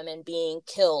trans women being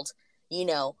killed,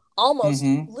 almost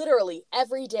literally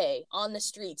every day on the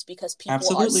streets because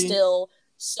people are still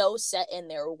so set in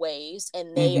their ways,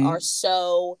 and they are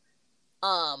so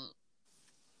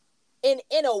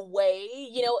in a way,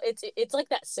 it's like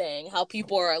that saying how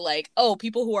people are like, oh,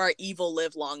 people who are evil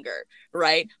live longer,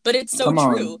 right? But it's so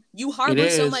true. You harbor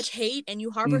so much hate and you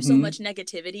harbor so much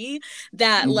negativity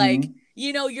that like,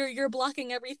 you're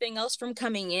blocking everything else from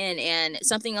coming in. And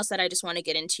something else that I just want to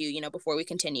get into, before we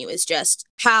continue, is just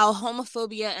how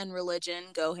homophobia and religion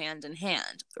go hand in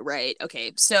hand, right?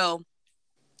 Okay, so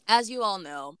as you all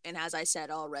know, and as I said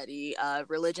already,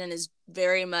 religion is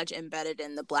very much embedded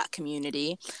in the Black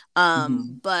community.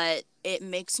 But it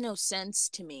makes no sense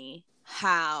to me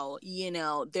how,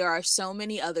 there are so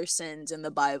many other sins in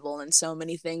the Bible and so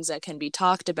many things that can be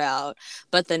talked about.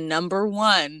 But the number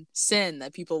one sin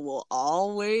that people will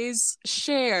always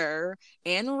share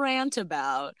and rant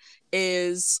about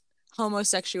is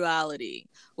homosexuality,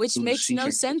 which makes no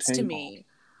sense to me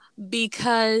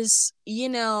because,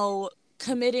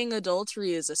 committing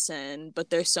adultery is a sin, but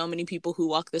there's so many people who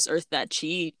walk this earth that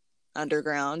cheat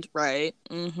underground, right?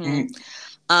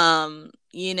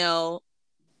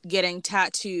 Getting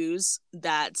tattoos,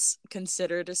 that's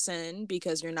considered a sin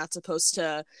because you're not supposed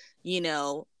to,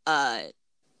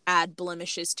 add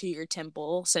blemishes to your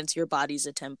temple since your body's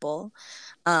a temple.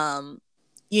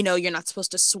 You're not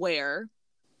supposed to swear,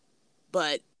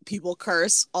 but people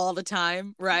curse all the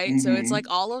time, right? So it's like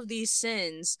all of these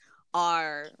sins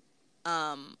are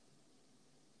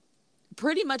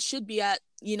pretty much should be at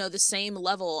the same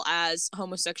level as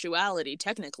homosexuality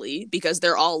technically, because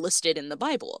they're all listed in the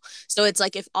Bible. So it's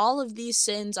like, if all of these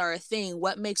sins are a thing,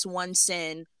 what makes one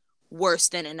sin worse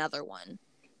than another one?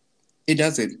 It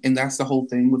doesn't. And that's the whole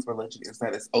thing with religion, is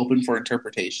that it's open for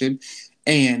interpretation.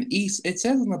 And it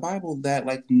says in the Bible that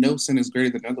like no sin is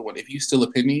greater than another one. If you steal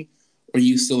a penny or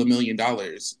you steal $1 million,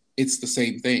 it's the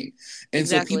same thing. And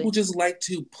so people just like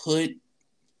to put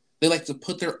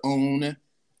their own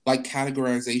like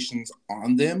categorizations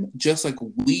on them, just like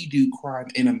we do crime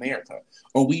in America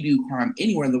or we do crime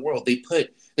anywhere in the world. They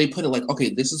put it like, okay,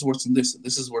 this is worse than this,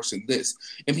 this is worse than this.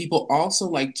 And people also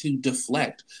like to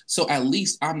deflect. So at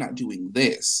least I'm not doing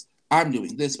this. I'm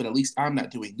doing this, but at least I'm not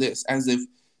doing this. As if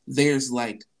there's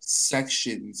like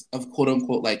sections of quote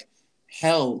unquote like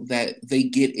hell that they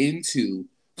get into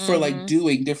for like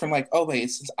doing different, like, oh wait,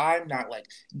 since I'm not like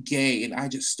gay and I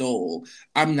just stole,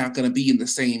 I'm not gonna be in the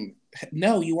same.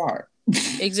 No, you are.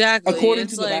 Exactly. According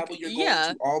to the Bible, you're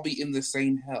going to all be in the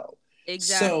same hell.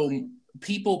 Exactly. So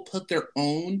people put their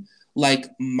own like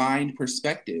mind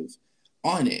perspective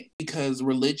on it, because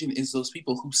religion is those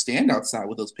people who stand outside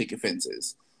with those picket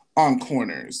fences on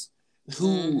corners,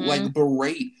 who like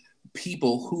berate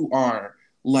people who are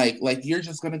like you're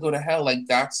just gonna go to hell. Like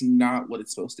that's not what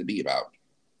it's supposed to be about.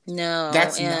 No,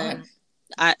 that's not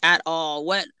at all.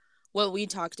 What we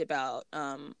talked about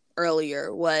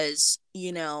earlier was,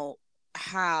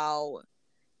 how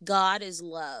God is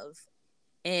love,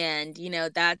 and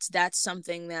that's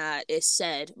something that is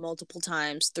said multiple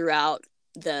times throughout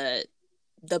the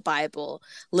Bible.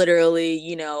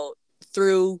 Literally,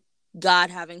 through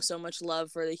God having so much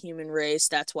love for the human race,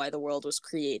 that's why the world was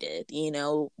created.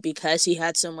 Because he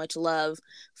had so much love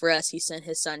for us, he sent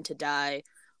his son to die.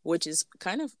 Which is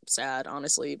kind of sad,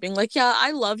 honestly. Being like, yeah,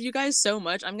 I love you guys so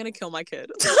much, I'm gonna kill my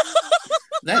kid.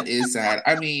 That is sad.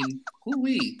 I mean,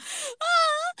 who-wee?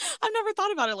 I've never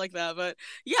thought about it like that, but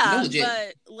yeah, no,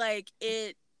 but like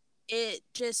it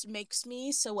just makes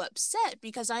me so upset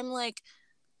because I'm like,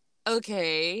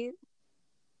 okay,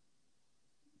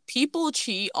 people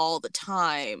cheat all the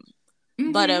time,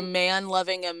 but a man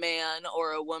loving a man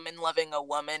or a woman loving a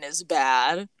woman is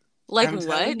bad. Like,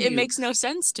 what? It makes no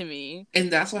sense to me.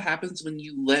 And that's what happens when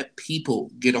you let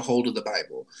people get a hold of the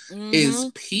Bible.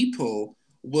 Is people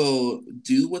will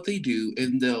do what they do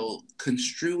and they'll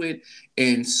construe it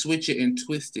and switch it and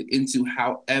twist it into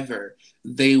however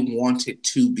they want it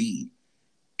to be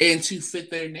and to fit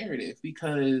their narrative,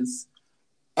 because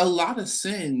a lot of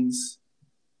sins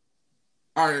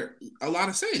are a lot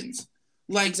of sins.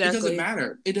 Like, It doesn't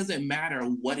matter. It doesn't matter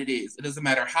what it is. It doesn't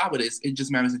matter how it is. It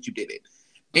just matters that you did it.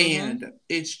 And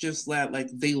it's just that, like,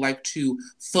 they like to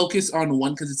focus on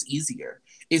one because it's easier.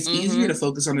 It's easier to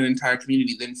focus on an entire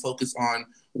community than focus on,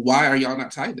 why are y'all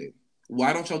not tithing?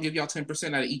 Why don't y'all give y'all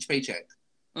 10% out of each paycheck?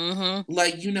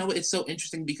 Like, you know, it's so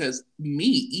interesting because me,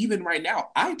 even right now,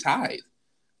 I tithe.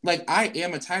 Like, I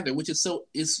am a tither, which is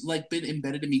it's like been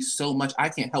embedded in me so much, I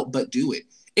can't help but do it.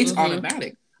 It's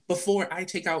automatic. Before I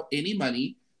take out any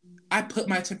money, I put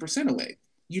my 10% away.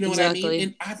 You know what I mean?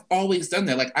 And I've always done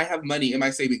that. Like, I have money in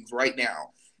my savings right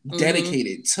now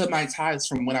dedicated to my tithes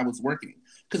from when I was working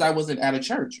because I wasn't at a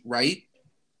church, right?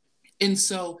 And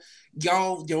so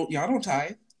y'all don't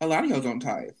tithe. A lot of y'all don't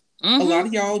tithe. A lot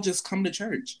of y'all just come to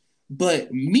church.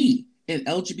 But me, an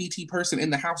LGBT person in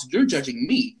the house, you're judging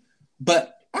me.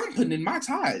 But I'm putting in my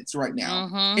tithes right now.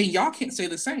 And y'all can't say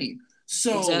the same.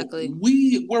 So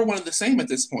we're one of the same at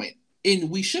this point. And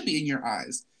we should be in your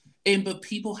eyes. But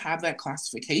people have that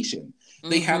classification.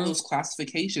 They have those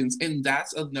classifications. And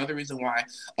that's another reason why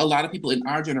a lot of people in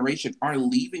our generation are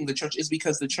leaving the church, is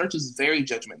because the church is very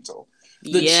judgmental.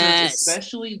 The church,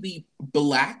 especially the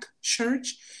Black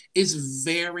church, is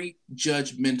very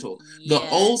judgmental. The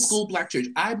old school Black church,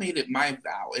 I made it my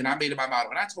vow and I made it my motto.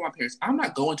 And I told my parents, I'm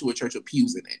not going to a church with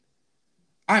pews in it.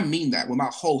 I mean that with my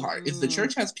whole heart. If the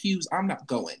church has pews, I'm not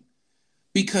going.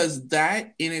 Because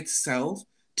that in itself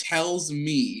tells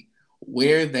me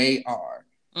where they are.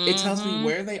 It tells me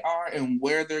where they are and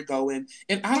where they're going.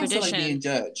 And I don't feel like being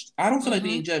judged. I don't feel like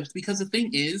being judged because the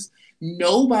thing is,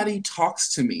 nobody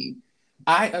talks to me.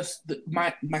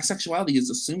 My sexuality is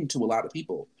assumed to a lot of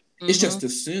people. It's just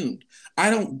assumed.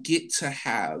 I don't get to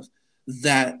have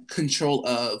that control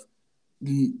of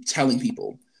telling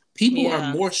people. People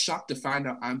are more shocked to find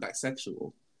out I'm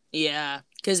bisexual. Yeah,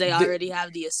 because they already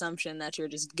have the assumption that you're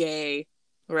just gay,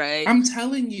 right? I'm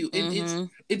telling you,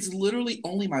 it's literally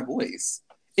only my voice.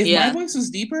 If my voice was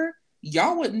deeper,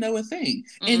 y'all wouldn't know a thing.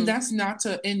 And that's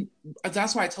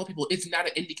why I tell people it's not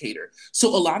an indicator. So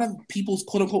a lot of people's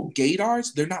quote unquote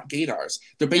gaydars, they're not gaydars.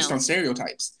 They're based on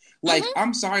stereotypes. Like,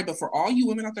 I'm sorry, but for all you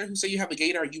women out there who say you have a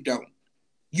gaydar, you don't.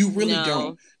 You really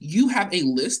don't. You have a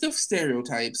list of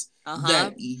stereotypes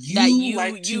that you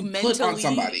like to put on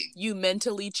somebody. You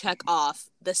mentally check off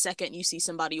the second you see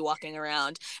somebody walking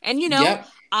around. And, you know,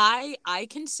 I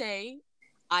can say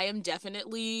I am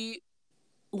definitely,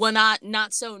 well,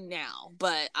 not so now,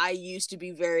 but I used to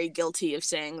be very guilty of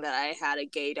saying that I had a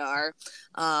gaydar.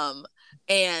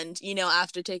 And, you know,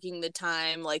 after taking the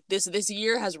time, like this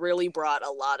year has really brought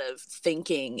a lot of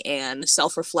thinking and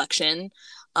self-reflection,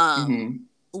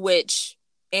 which,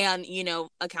 and, you know,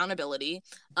 accountability.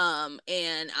 And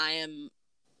I am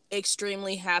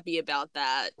extremely happy about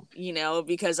that, you know,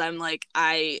 because I'm like,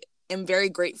 I am very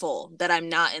grateful that I'm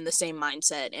not in the same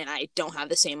mindset and I don't have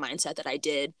the same mindset that I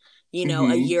did, you know,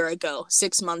 a year ago,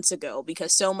 6 months ago,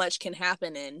 because so much can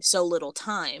happen in so little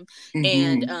time.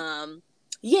 And,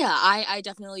 yeah, I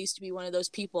definitely used to be one of those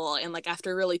people. And like,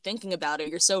 after really thinking about it,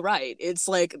 you're so right. It's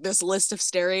like this list of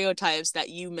stereotypes that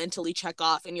you mentally check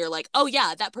off and you're like, oh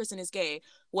yeah, that person is gay.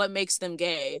 What makes them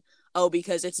gay? Oh,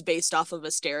 because it's based off of a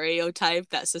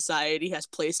stereotype that society has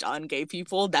placed on gay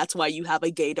people. That's why you have a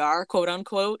gaydar, quote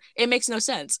unquote. It makes no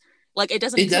sense. Like, it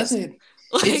doesn't exist. Doesn't.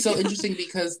 Like... It's so interesting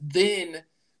because then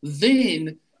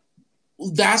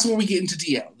that's where we get into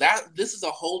DL. This is a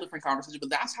whole different conversation,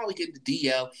 but that's how we get into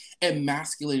DL and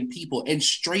masculine people and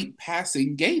straight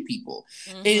passing gay people.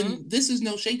 And this is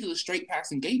no shade to the straight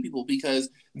passing gay people because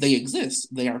they exist.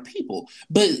 They are people.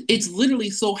 But it's literally,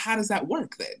 so how does that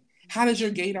work then? How does your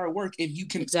gaydar work if you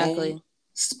can only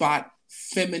spot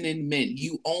feminine men?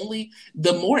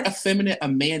 The more effeminate a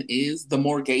man is, the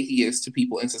more gay he is to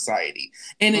people in society.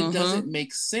 And it doesn't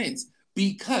make sense.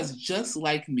 Because just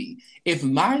like me, if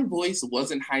my voice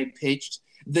wasn't high-pitched,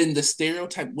 then the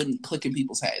stereotype wouldn't click in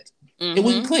people's heads. It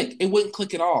wouldn't click. It wouldn't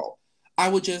click at all. I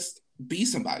would just be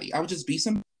somebody. And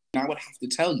I would have to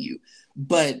tell you.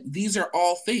 But these are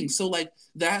all things. So, like,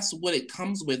 that's what it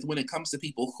comes with when it comes to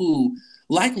people who,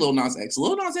 like Lil Nas X.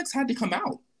 Lil Nas X had to come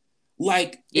out.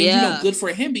 Like, and, you know, good for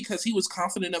him because he was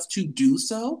confident enough to do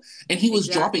so. And he was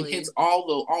dropping hits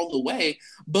all the way.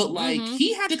 But, like,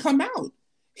 he had to come out.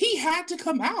 He had to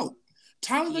come out.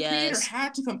 Tyler, the Creator,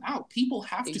 had to come out. People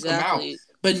have to come out.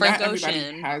 But Frank not everybody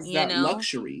Ocean, has that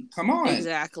luxury. Come on.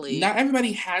 Exactly. Not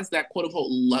everybody has that quote-unquote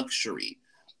luxury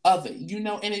of it. You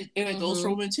know, and it goes for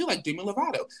women too, like Demi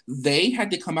Lovato. They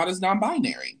had to come out as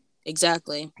non-binary.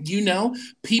 Exactly. You know,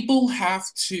 people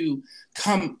have to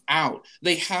come out.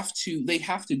 They have to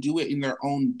do it in their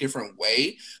own different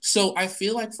way. So I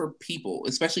feel like for people,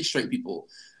 especially straight people,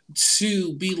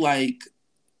 to be like,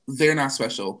 they're not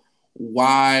special.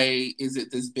 Why is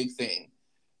it this big thing?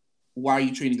 Why are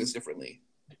you treating us differently?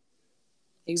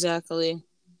 Exactly.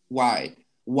 Why?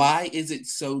 Why is it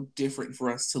so different for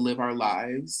us to live our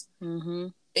lives?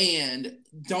 and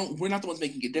we're not the ones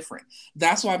making it different.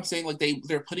 That's why I'm saying like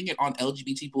they're putting it on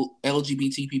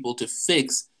LGBT people to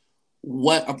fix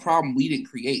what a problem we didn't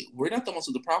create. We're not the ones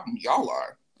with the problem. Y'all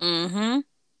are. Mm-hmm.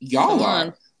 Y'all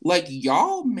are. Like,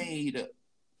 y'all made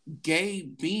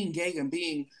being gay and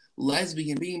being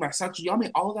lesbian, being bisexual, y'all made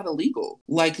all of that illegal.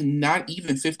 Like, not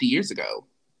even 50 years ago.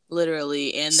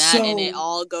 Literally. And it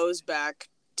all goes back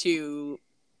to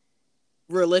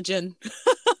religion.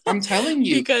 I'm telling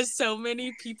you. Because so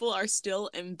many people are still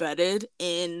embedded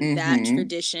in that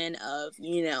tradition of,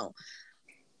 you know,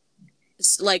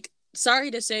 like,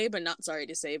 sorry to say, but not sorry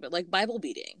to say, but like Bible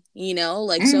beating, you know,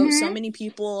 like so many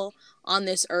people on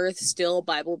this earth still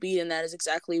Bible beat, and that is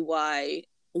exactly why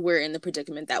we're in the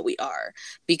predicament that we are,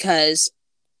 because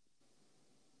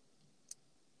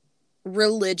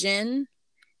religion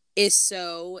is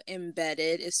so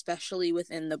embedded, especially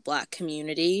within the Black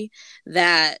community,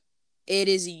 that it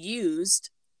is used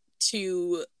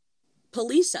to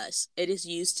police us. It is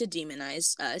used to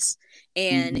demonize us,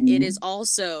 and it is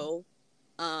also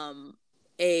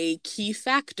a key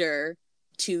factor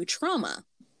to trauma,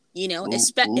 you know,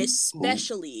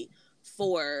 especially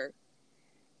for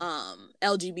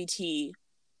LGBTQ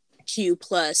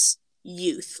plus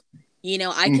youth. You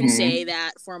know, I can say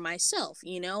that for myself,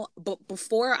 you know, but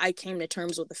before I came to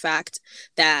terms with the fact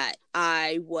that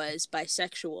I was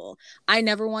bisexual, I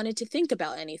never wanted to think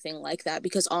about anything like that,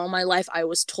 because all my life I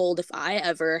was told if I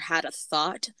ever had a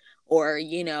thought or,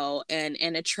 you know, an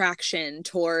attraction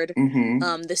toward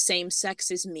the same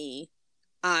sex as me,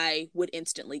 I would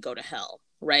instantly go to hell,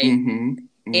 right?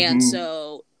 And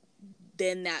so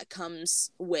then that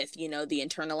comes with, you know, the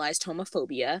internalized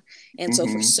homophobia. And so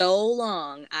for so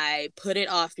long I put it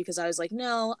off, because I was like,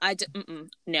 no,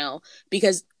 no,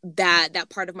 because that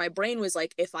part of my brain was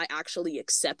like, if I actually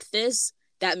accept this,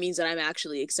 that means that I'm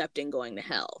actually accepting going to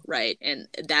hell, right? And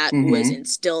that was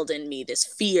instilled in me. This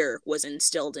fear was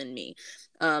instilled in me.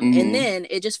 And then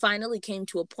it just finally came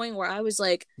to a point where I was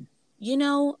like, you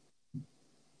know,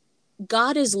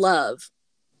 God is love,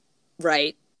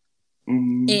 right?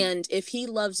 And if he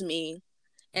loves me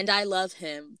and I love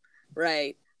him,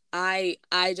 right, I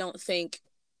don't think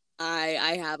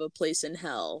I have a place in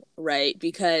hell, right?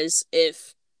 Because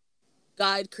if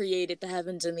God created the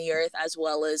heavens and the earth, as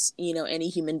well as, you know, any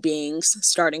human beings,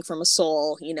 starting from a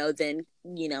soul, you know, then,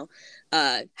 you know,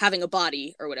 having a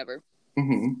body or whatever,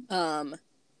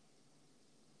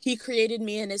 he created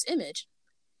me in his image.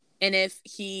 And if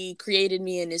he created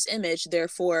me in his image,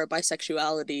 therefore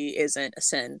bisexuality isn't a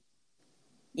sin.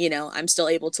 You know, I'm still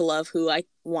able to love who I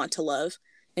want to love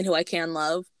and who I can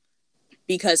love,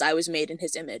 because I was made in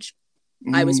his image.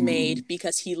 I was made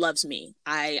because he loves me.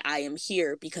 I am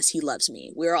here because he loves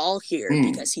me. We're all here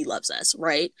because he loves us,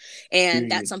 right? And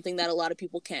that's something that a lot of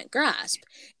people can't grasp.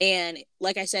 And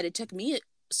like I said, it took me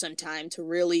some time to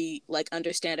really like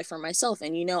understand it for myself.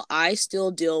 And, you know, I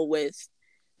still deal with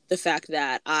the fact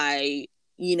that I,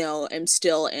 you know, am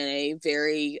still in a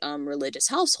very religious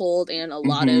household, and a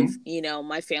lot of, you know,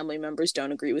 my family members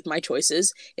don't agree with my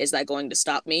choices. Is that going to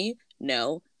stop me?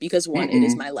 No, because one, it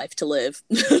is my life to live.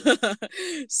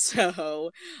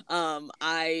 So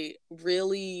I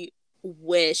really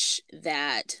wish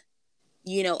that,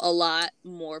 you know, a lot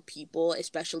more people,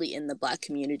 especially in the Black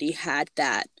community, had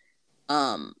that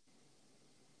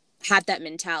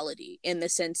mentality, in the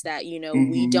sense that, you know,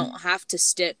 we don't have to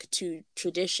stick to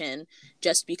tradition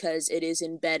just because it is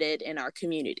embedded in our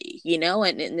community, you know,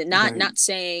 and not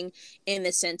saying in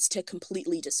the sense to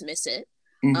completely dismiss it,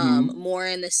 more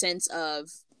in the sense of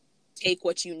take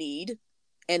what you need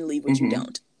and leave what you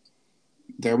don't.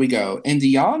 There we go. And do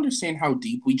y'all understand how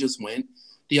deep we just went?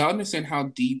 Do y'all understand how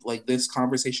deep like this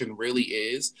conversation really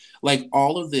is? Like,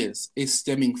 all of this is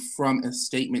stemming from a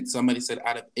statement somebody said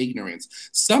out of ignorance.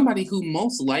 Somebody who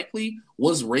most likely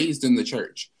was raised in the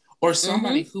church, or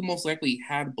somebody who most likely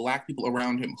had Black people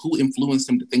around him who influenced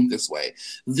him to think this way.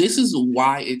 This is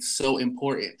why it's so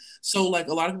important. So like,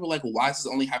 a lot of people are like, well, why is this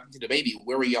only happening to DaBaby?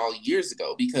 Where were y'all years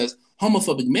ago? Because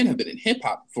homophobic men have been in hip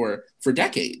hop for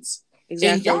decades. Exactly.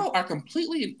 And y'all are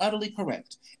completely and utterly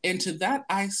correct. And to that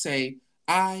I say,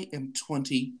 I am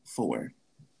 24.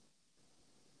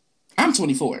 I'm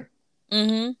 24.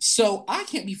 So I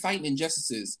can't be fighting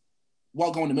injustices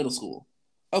while going to middle school.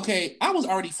 Okay, I was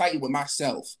already fighting with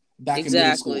myself back in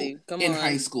middle school, in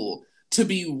high school, to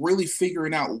be really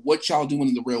figuring out what y'all doing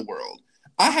in the real world.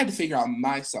 I had to figure out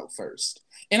myself first.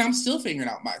 And I'm still figuring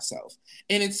out myself.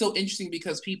 And it's so interesting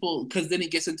because then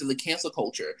it gets into the cancel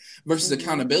culture versus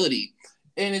accountability.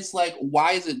 And it's like,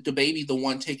 why is it DaBaby the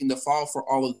one taking the fall for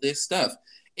all of this stuff?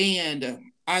 And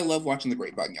I love watching The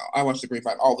Grapevine, y'all. I watch The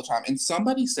Grapevine all the time. And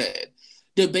somebody said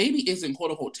DaBaby isn't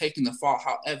quote unquote taking the fall.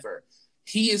 However,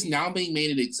 he is now being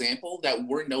made an example that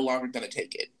we're no longer going to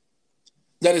take it.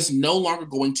 That is no longer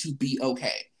going to be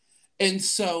okay. And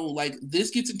so, like, this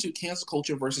gets into cancel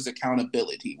culture versus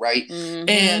accountability, right? Mm-hmm.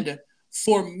 And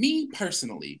for me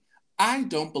personally, I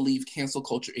don't believe cancel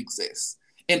culture exists.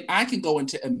 And I can go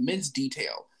into immense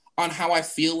detail on how I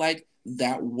feel like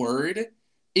that word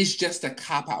is just a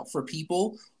cop-out for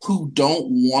people who don't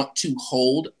want to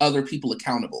hold other people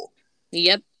accountable.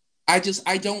 Yep. I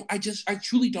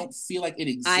truly don't feel like it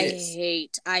exists.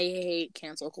 I hate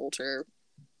cancel culture.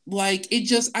 Like,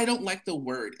 I don't like the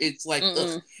word. It's like,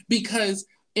 ugh. Because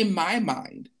in my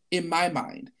mind,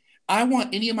 I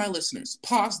want any of my listeners,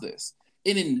 pause this,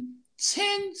 and in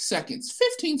 10 seconds,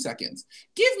 15 seconds,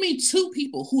 give me 2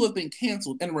 people who have been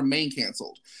canceled and remain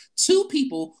canceled. 2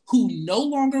 people who no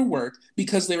longer work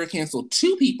because they were canceled.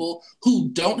 2 people who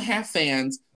don't have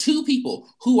fans. 2 people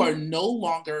who are no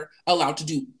longer allowed to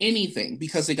do anything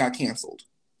because they got canceled.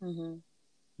 Mm-hmm.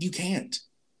 You can't.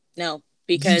 No,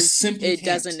 because it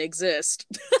doesn't exist.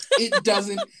 It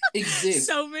doesn't exist.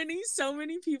 So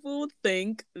many people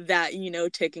think that,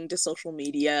 taking to social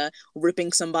media,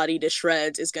 ripping somebody to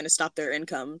shreds is going to stop their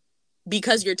income.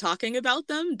 Because you're talking about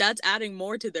them, that's adding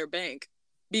more to their bank.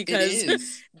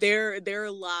 Because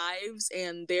their lives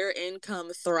and their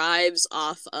income thrives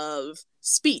off of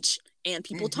speech and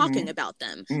people talking about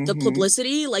them. The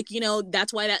publicity,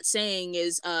 that's why that saying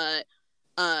is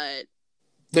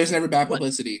there's never bad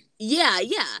publicity. Yeah.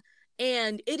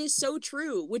 And it is so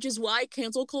true, which is why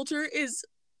cancel culture is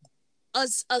a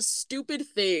stupid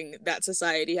thing that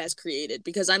society has created.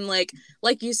 Because I'm like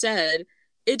you said,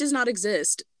 it does not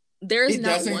exist. There is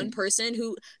not one person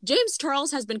who... James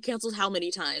Charles has been canceled how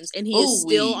many times? And he is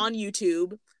still on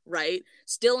YouTube, right?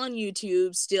 Still on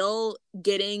YouTube, still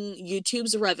getting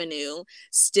YouTube's revenue,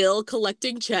 still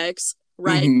collecting checks,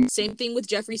 right? Same thing with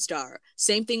Jeffree Star.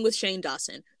 Same thing with Shane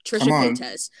Dawson. Trisha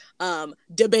Paytas.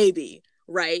 DaBaby,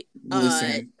 right?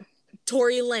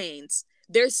 Tory Lanez.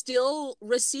 They're still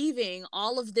receiving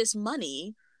all of this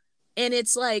money. And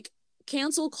it's like,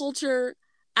 cancel culture,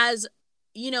 as...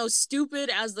 stupid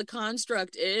as the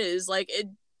construct is, like, it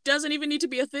doesn't even need to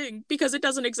be a thing because it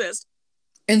doesn't exist.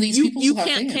 And these people you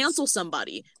can't cancel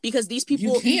somebody because these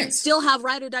people still have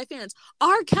ride or die fans.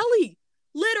 R. Kelly,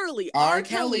 literally, R.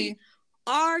 Kelly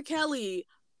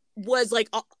was like,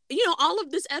 all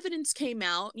of this evidence came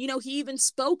out. He even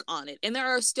spoke on it, and there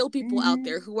are still people out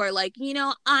there who are like,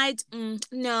 no,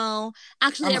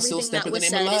 actually, everything that was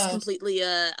said is completely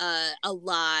a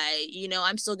lie.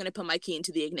 I'm still gonna put my key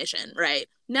into the ignition, right?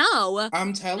 No,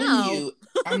 I'm telling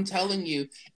you.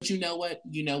 But you know what?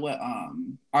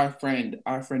 Our friend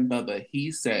Bubba,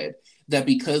 he said that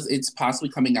because it's possibly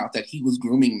coming out that he was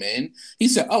grooming men, he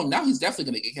said, "Oh, now he's definitely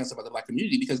gonna get canceled by the Black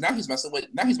community because now he's messing with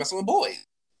boys."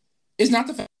 It's not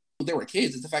the fact that they were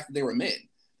kids; it's the fact that they were men.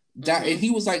 And he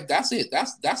was like, "That's it.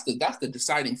 That's the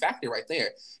deciding factor right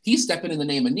there." He's stepping in the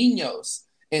name of Niños,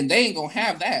 and they ain't gonna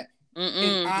have that.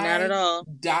 And not at all.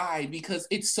 Died because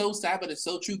it's so sad, but it's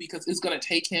so true because it's gonna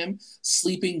take him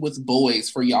sleeping with boys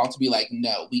for y'all to be like,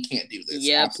 "No, we can't do this.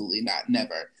 Absolutely not,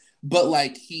 never." But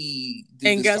like he did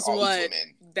and this guess to all what? these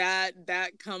women.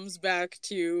 That comes back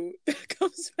full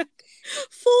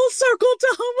circle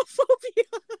to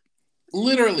homophobia.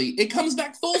 Literally, it comes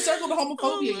back full circle to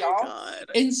homophobia, y'all.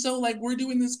 God. And so, like, we're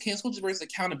doing this cancel culture versus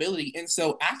accountability. And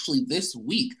so, actually, this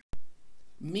week,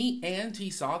 me and T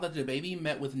saw that DaBaby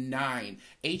met with 9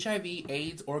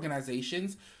 HIV/AIDS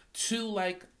organizations to,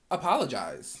 like,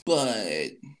 apologize.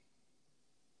 But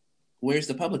where's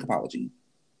the public apology?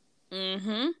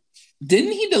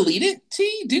 Didn't he delete it,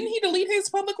 T? Didn't he delete his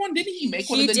public one? Didn't he make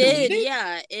one and then delete it?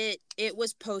 Yeah. It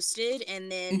was posted, and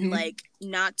then like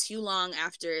not too long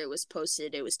after it was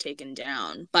posted, it was taken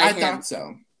down by him.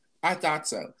 I thought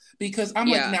so. Because I'm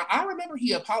like, now I remember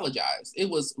he apologized. It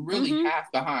was really half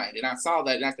behind, and I saw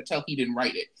that, and I could tell he didn't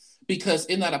write it. Because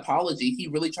in that apology, he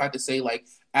really tried to say, like,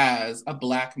 as a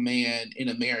Black man in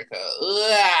America,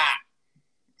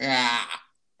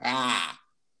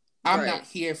 I'm not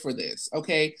here for this,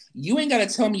 okay? You ain't got to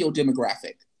tell me your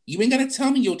demographic.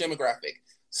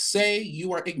 Say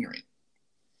you are ignorant.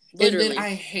 Literally. And then I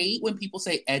hate when people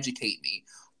say, educate me.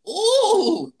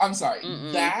 Ooh, I'm sorry.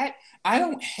 That, I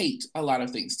don't hate a lot of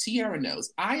things. Tiara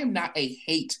knows. I am not a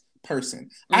hate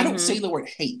person. I don't say the word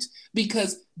hate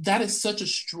because that is such a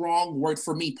strong word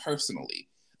for me personally.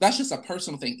 That's just a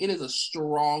personal thing. It is a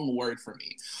strong word for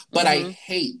me. But I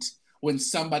hate when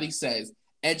somebody says,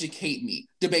 educate me.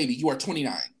 DaBaby, you are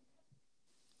 29.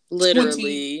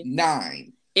 Literally.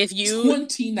 29. If you...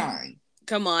 29.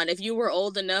 Come on, if you were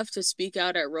old enough to speak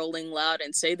out at Rolling Loud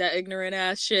and say that ignorant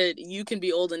ass shit, you can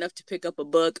be old enough to pick up a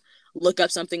book, look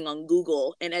up something on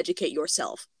Google, and educate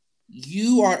yourself.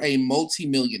 You are a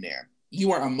multimillionaire.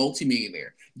 You are a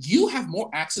multimillionaire. You have more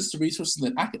access to resources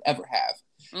than I could ever have.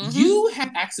 Mm-hmm. You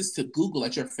have access to Google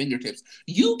at your fingertips.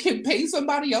 You can pay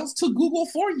somebody else to Google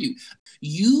for you.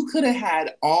 You could have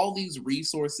had all these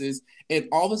resources and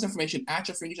all this information at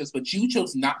your fingertips, but you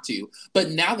chose not to.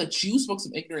 But now that you spoke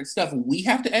some ignorant stuff, we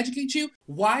have to educate you.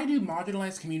 Why do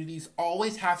marginalized communities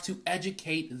always have to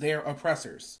educate their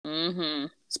oppressors? Mm-hmm.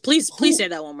 Please say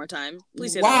that one more time.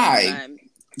 Please say why? That one more time.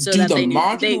 So that they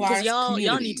because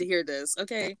y'all need to hear this,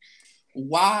 okay?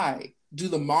 Why do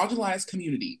the marginalized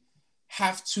community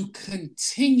have to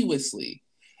continuously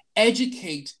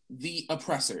educate the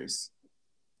oppressors?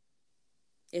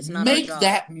 It's not our job. Make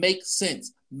that make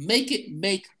sense. Make it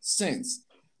make sense.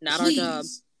 Not Please. Our job.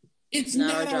 It's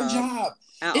not our job.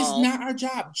 It's all. Not our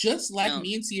job. Just like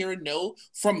me and Sierra know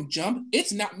from jump,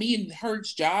 it's not me and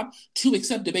her's job to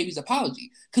accept the baby's apology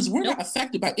because we're not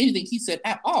affected by anything he said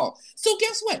at all. So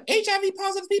guess what? HIV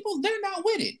positive people, they're not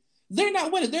with it. They're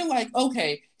not with it. They're like,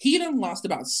 okay, he done lost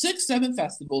about 6-7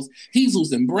 festivals. He's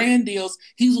losing brand deals.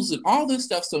 He's losing all this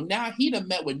stuff. So now he done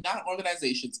met with 9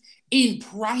 organizations in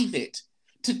private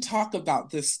to talk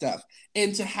about this stuff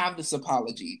and to have this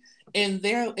apology. And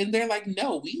they're like,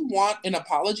 no, we want an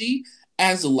apology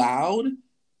as loud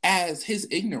as his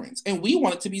ignorance. And we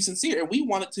want it to be sincere. And we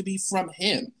want it to be from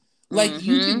him. Like,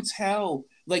 you can tell,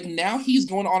 like, now he's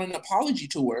going on an apology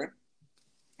tour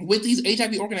with these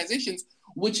HIV organizations,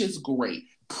 which is great.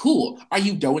 Cool. Are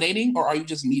you donating or are you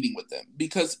just meeting with them?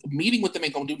 Because meeting with them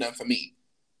ain't gonna do nothing for me.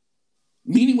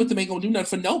 Meeting with them ain't gonna do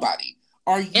nothing for nobody.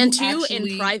 Are you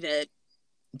in private?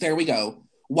 There we go.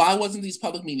 Why wasn't these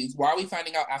public meetings? Why are we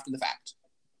finding out after the fact?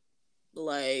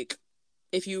 Like,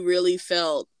 if you really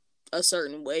felt a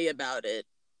certain way about it,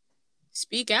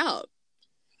 speak out.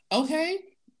 Okay.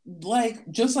 Like,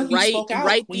 just like you spoke out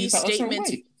write when these you felt statements,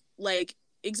 a certain way. Like,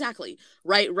 exactly.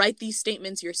 Write these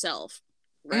statements yourself.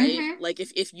 Right? Like,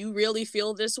 if you really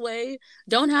feel this way,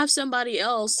 don't have somebody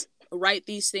else write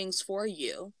these things for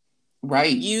you.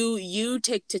 Right. You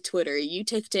take to Twitter, you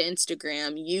take to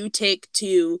Instagram, you take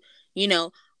to, you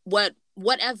know,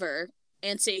 whatever,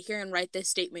 and sit here and write this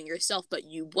statement yourself, but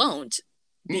you won't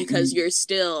because you're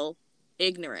still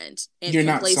ignorant and you're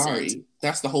complacent. Not sorry.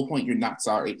 That's the whole point. You're not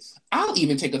sorry. I'll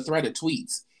even take a thread of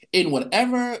tweets in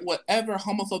whatever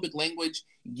homophobic language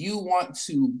you want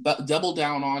to double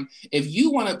down on. If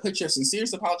you want to put your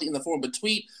sincerest apology in the form of a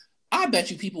tweet, I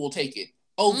bet you people will take it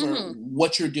over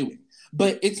what you're doing.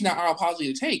 But it's not our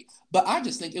apology to take. But I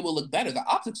just think it will look better. The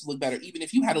optics will look better even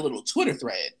if you had a little Twitter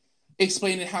thread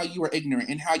explaining how you are ignorant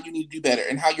and how you need to do better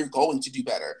and how you're going to do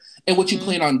better and what you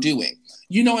plan on doing.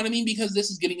 You know what I mean? Because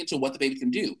this is getting into what the baby can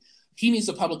do. He needs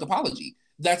a public apology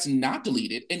that's not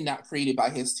deleted and not created by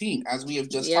his team, as we have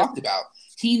just talked about.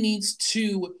 He needs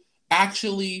to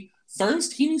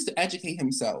first, he needs to educate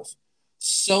himself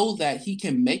so that he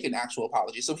can make an actual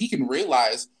apology, so he can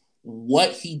realize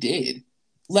what he did.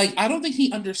 Like, I don't think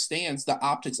he understands the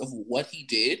optics of what he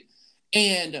did.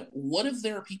 And what if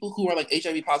there are people who are like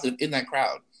HIV positive in that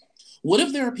crowd? What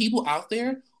if there are people out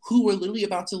there who were literally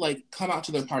about to like come out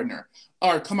to their partner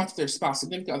or come out to their spouse,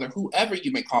 significant other, whoever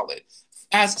you may call it,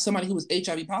 as somebody who was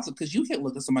HIV positive? Because you can't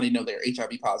look at somebody and know they're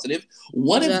HIV positive.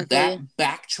 What if that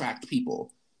backtracked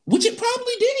people? Which it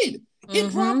probably did.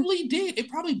 It probably did. It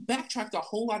probably backtracked a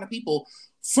whole lot of people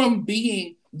from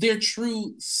being their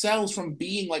true selves, from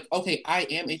being like, okay, I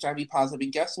am HIV positive.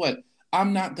 And guess what?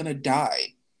 I'm not going to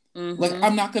die. Like,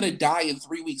 I'm not going to die in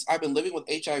 3 weeks. I've been living with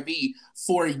HIV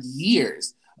for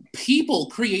years. People,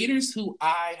 creators who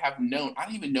I have known, I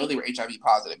didn't even know they were HIV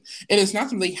positive. And it's not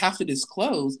something they have to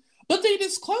disclose, but they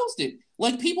disclosed it.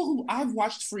 Like, people who I've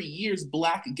watched for years,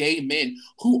 Black gay men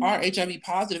who are HIV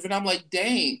positive. And I'm like,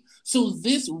 dang. So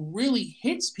this really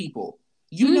hits people.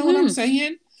 You know what I'm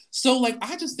saying? So, like,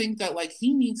 I just think that, like,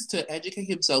 he needs to educate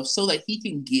himself so that he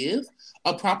can give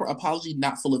a proper apology,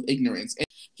 not full of ignorance. And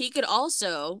he could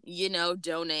also, you know,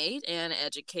 donate and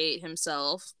educate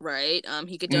himself, right?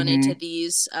 He could donate to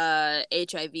these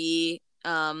HIV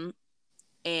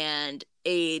and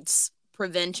AIDS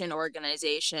prevention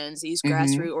organizations, these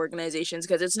grassroots organizations,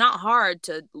 because it's not hard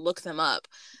to look them up.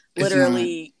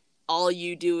 Literally, all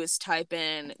you do is type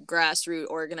in grassroots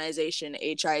organization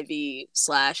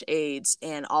HIV/AIDS,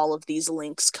 and all of these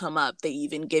links come up. They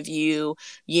even give you,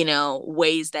 you know,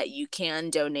 ways that you can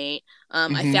donate.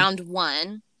 I found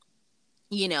one,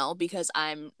 you know, because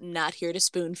I'm not here to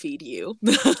spoon feed you.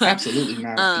 Absolutely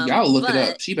not. Y'all look it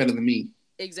up. She better than me.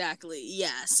 Exactly.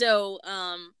 Yeah. So,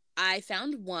 I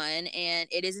found one, and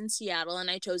it is in Seattle, and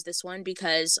I chose this one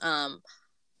because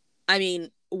I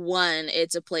mean, one,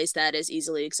 it's a place that is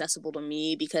easily accessible to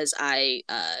me because I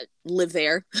live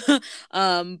there.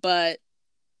 But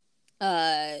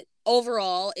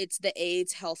overall, it's the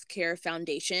AIDS Healthcare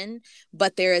Foundation,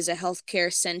 but there is a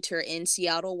healthcare center in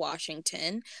Seattle,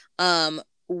 Washington,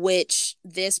 which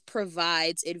this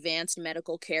provides advanced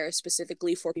medical care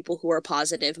specifically for people who are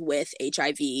positive with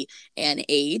HIV and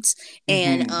AIDS.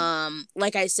 And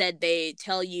like I said, they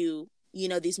tell you, you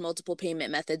know, these multiple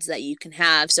payment methods that you can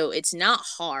have. So it's not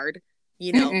hard,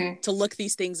 you know, to look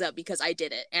these things up, because I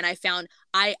did it, and I found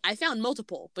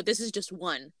multiple, but this is just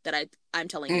one that I'm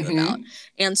telling you about.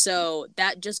 And so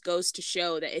that just goes to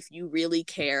show that if you really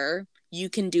care, you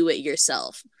can do it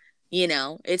yourself. You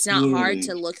know, it's not hard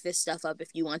to look this stuff up if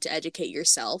you want to educate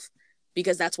yourself,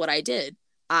 because that's what I did.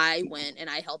 I went and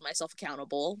I held myself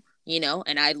accountable, you know,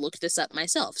 and I looked this up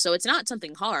myself. So it's not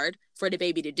something hard for the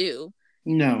baby to do.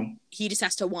 No. He just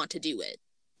has to want to do it.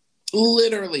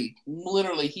 Literally,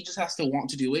 he just has to want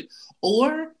to do it,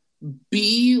 or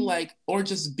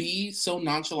just be so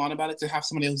nonchalant about it to have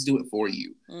somebody else do it for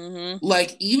you.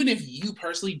 Like, even if you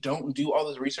personally don't do all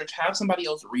this research, have somebody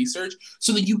else research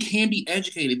so that you can be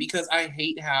educated, because I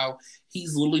hate how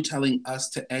he's literally telling us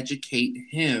to educate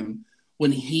him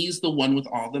when he's the one with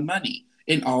all the money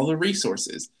and all the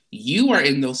resources. You are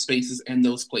in those spaces and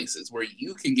those places where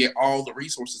you can get all the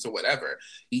resources or whatever.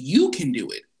 You can do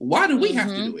it. Why do we have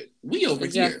to do it? We over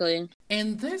here.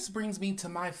 And this brings me to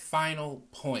my final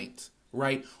point,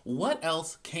 right? What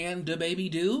else can the baby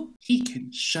do? He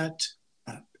can shut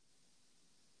up.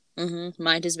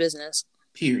 Mind his business.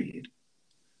 Period.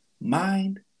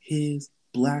 Mind his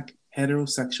black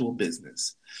heterosexual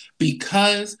business.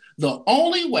 Because the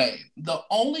only way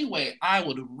I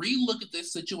would relook at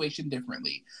this situation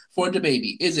differently for the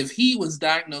baby is if he was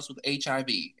diagnosed with HIV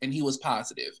and he was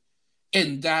positive,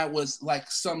 and that was like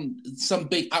some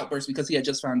big outburst because he had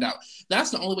just found out.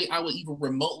 That's the only way I would even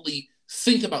remotely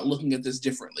think about looking at this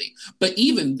differently. But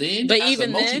even then, as a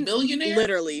multi-billionaire,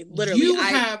 literally, you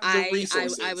have the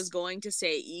resources. I was going to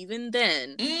say, even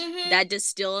then, that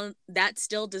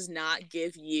still does not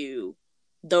give you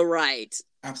the right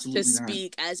to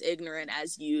speak as ignorant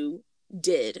as you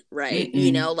did, right?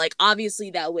 You know, like,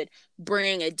 obviously that would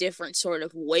bring a different sort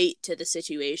of weight to the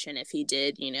situation if he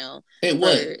did, you know,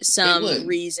 for some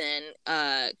reason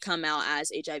come out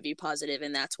as HIV positive,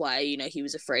 and that's why, you know, he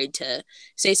was afraid to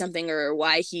say something, or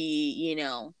why he, you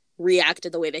know,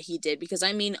 reacted the way that he did. Because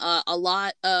I mean, a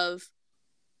lot of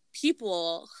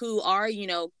people who are, you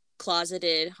know,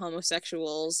 closeted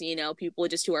homosexuals, you know, people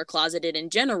just who are closeted in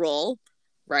general,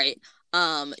 right,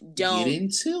 don't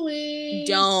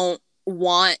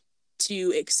want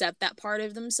to accept that part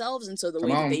of themselves, and so the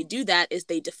way that they do that is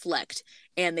they deflect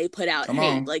and they put out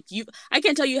hate. Like, I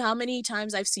can't tell you how many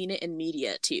times I've seen it in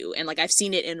media too, and like I've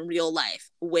seen it in real life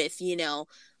with, you know,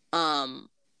 a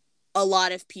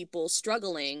lot of people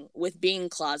struggling with being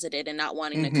closeted and not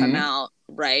wanting to come out,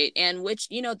 right? And which,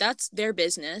 you know, that's their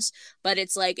business, but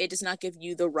it's like, it does not give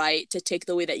you the right to take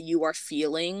the way that you are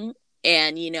feeling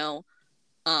and, you know,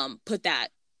 put that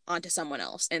onto someone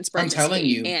else and spread. I'm telling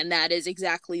you, and that is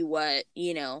exactly what,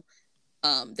 you know,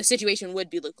 the situation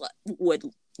would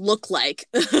look like.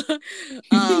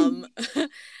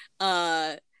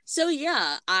 So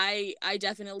yeah, I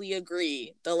definitely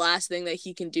agree. The last thing that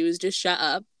he can do is just shut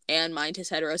up and mind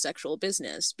his heterosexual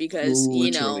business, because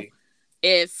you know,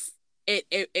 if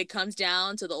it comes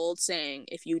down to the old saying,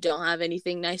 if you don't have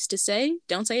anything nice to say,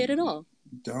 don't say it at all.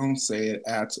 Don't say it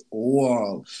at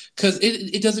all, because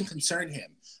it doesn't concern him.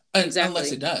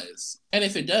 Unless it does. And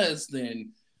if it does,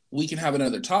 then we can have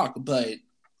another talk, but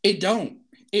it don't.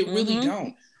 It really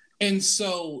don't. And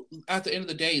so at the end of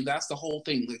the day, that's the whole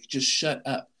thing. Like, just shut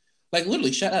up. Like,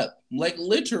 literally shut up. Like,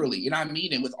 literally, and I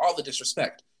mean it with all the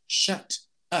disrespect. Shut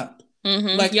up.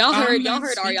 Like, y'all heard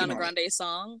Ariana Grande's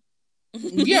song?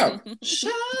 Yeah.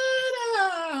 Shut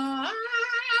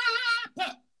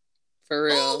up. For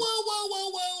real. Whoa.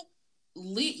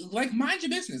 Like, mind your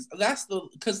business.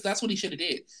 Because that's what he should have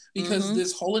did. Because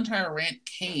this whole entire rant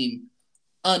came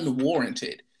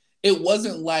unwarranted. It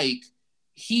wasn't like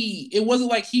he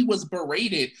was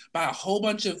berated by a whole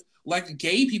bunch of like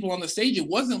gay people on the stage. It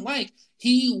wasn't like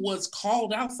he was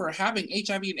called out for having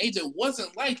HIV and AIDS. It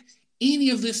wasn't like any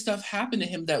of this stuff happened to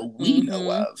him that we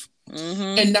know of.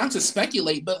 And not to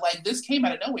speculate, but like, this came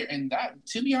out of nowhere. And that,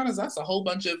 to be honest, that's a whole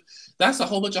bunch of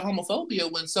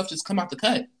homophobia when stuff just come out the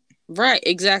cut. Right,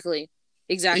 exactly.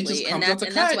 And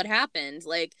that's what happened.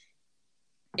 Like,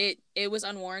 it was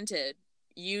unwarranted.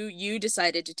 You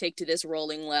decided to take to this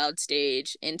Rolling Loud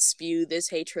stage and spew this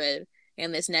hatred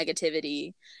and this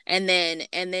negativity, and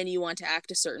then you want to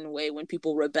act a certain way when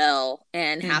people rebel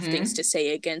and have things to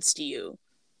say against you.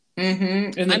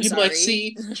 And then I'm people sorry. like,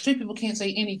 see, straight people can't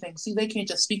say anything. See, they can't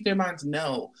just speak their minds.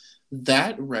 No,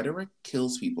 that rhetoric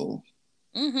kills people.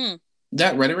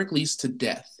 That rhetoric leads to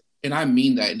death. And I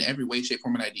mean that in every way, shape,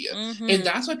 form, and idea. And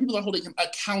that's why people are holding him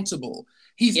accountable.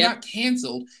 He's not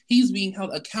canceled. He's being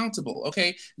held accountable,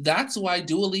 okay? That's why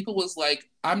Dua Lipa was like,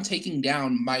 I'm taking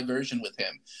down my version with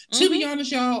him. To be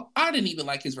honest, y'all, I didn't even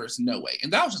like his verse, no way.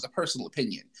 And that was just a personal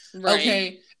opinion,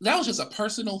 okay? That was just a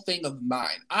personal thing of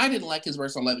mine. I didn't like his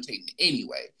verse on Levitating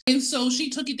anyway. And so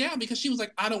she took it down because she was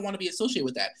like, I don't want to be associated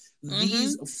with that.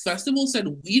 These festivals said,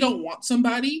 we don't want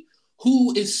somebody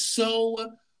who is so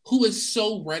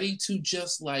ready to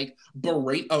just like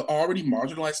berate an already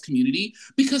marginalized community.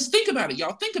 Because think about it,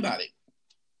 y'all. Think about it.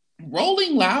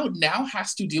 Rolling Loud now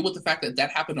has to deal with the fact that that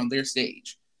happened on their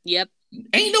stage. Yep.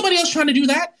 Ain't nobody else trying to do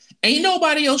that. Ain't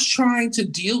nobody else trying to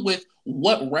deal with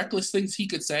what reckless things he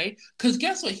could say. Because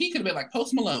guess what? He could have been like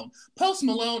Post Malone. Post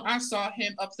Malone, I saw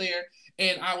him up there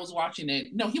and I was watching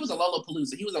it. No, he was a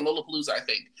Lollapalooza. He was a Lollapalooza, I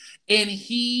think. And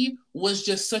he was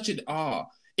just such an awe.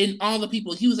 And all the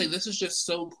people, he was like, this is just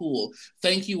so cool.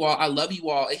 Thank you all. I love you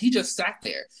all. And he just sat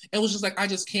there and was just like, I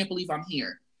just can't believe I'm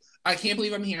here. I can't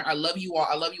believe I'm here. I love you all.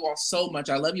 I love you all so much.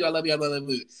 I love you. I love you. I love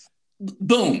you.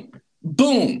 Boom.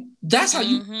 Boom. That's how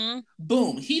you,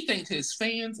 boom. He thanked his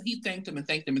fans. He thanked them and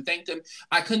thanked them and thanked them.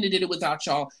 I couldn't have did it without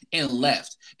y'all and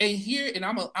left. And here, and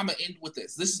I'm going to end with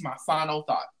this. This is my final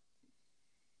thought.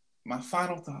 My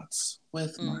final thoughts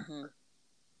with Mark.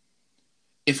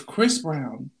 If Chris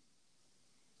Brown,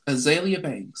 Azealia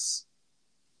Banks,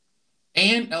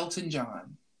 and Elton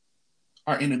John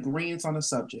are in agreement on a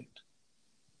subject,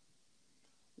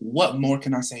 what more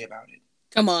can I say about it?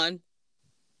 Come on.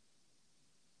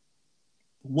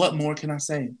 What more can I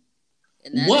say?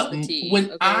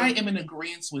 I am in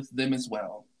agreement with them as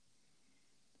well,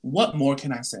 what more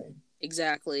can I say?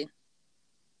 Exactly.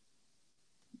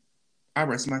 I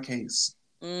rest my case.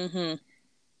 I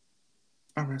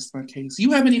rest my case.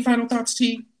 You have any final thoughts,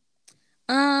 T?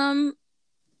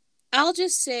 I'll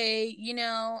just say,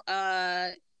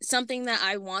 something that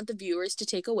I want the viewers to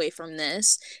take away from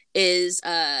this is,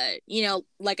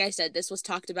 like I said, this was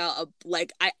talked about,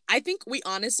 I think we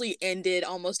honestly ended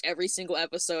almost every single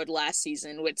episode last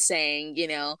season with saying,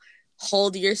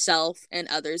 hold yourself and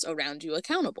others around you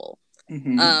accountable.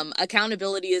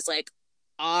 Accountability is like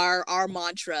our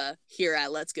mantra here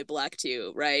at Let's Get Black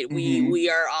too, right? We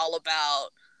are all about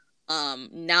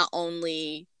not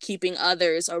only keeping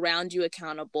others around you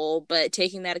accountable, but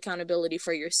taking that accountability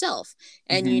for yourself.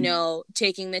 And,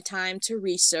 taking the time to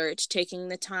research, taking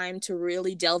the time to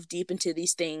really delve deep into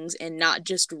these things and not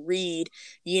just read,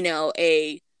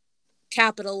 a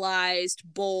capitalized,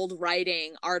 bold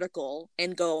writing article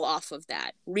and go off of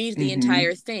that. Read the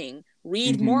entire thing.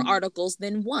 Read more articles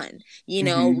than one.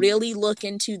 Really look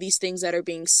into these things that are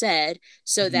being said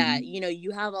so that,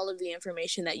 you have all of the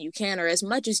information that you can, or as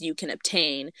much as you can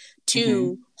obtain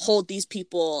to hold these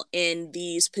people in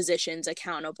these positions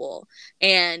accountable.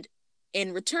 And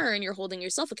in return, you're holding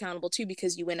yourself accountable too,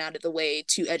 because you went out of the way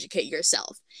to educate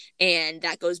yourself. And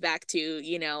that goes back to,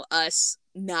 us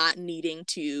not needing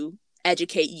to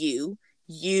educate you.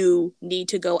 You need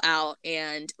to go out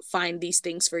and find these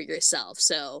things for yourself.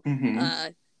 So,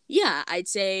 I'd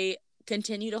say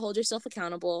continue to hold yourself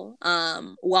accountable,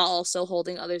 while also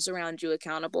holding others around you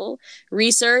accountable.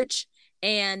 Research,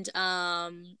 and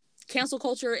cancel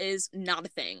culture is not a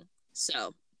thing.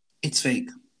 So it's fake,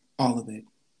 all of it.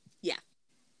 Yeah.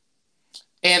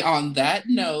 And on that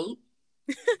note,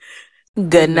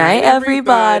 good night,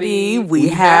 everybody. We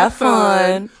have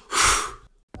fun.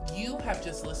 You have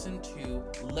just listened to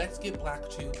Let's Get Black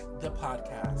 2, the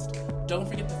podcast. Don't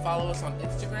forget to follow us on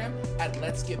Instagram at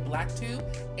Let's Get Black 2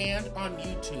 and on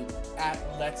YouTube at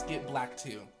Let's Get Black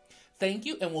 2. Thank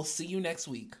you, and we'll see you next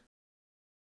week.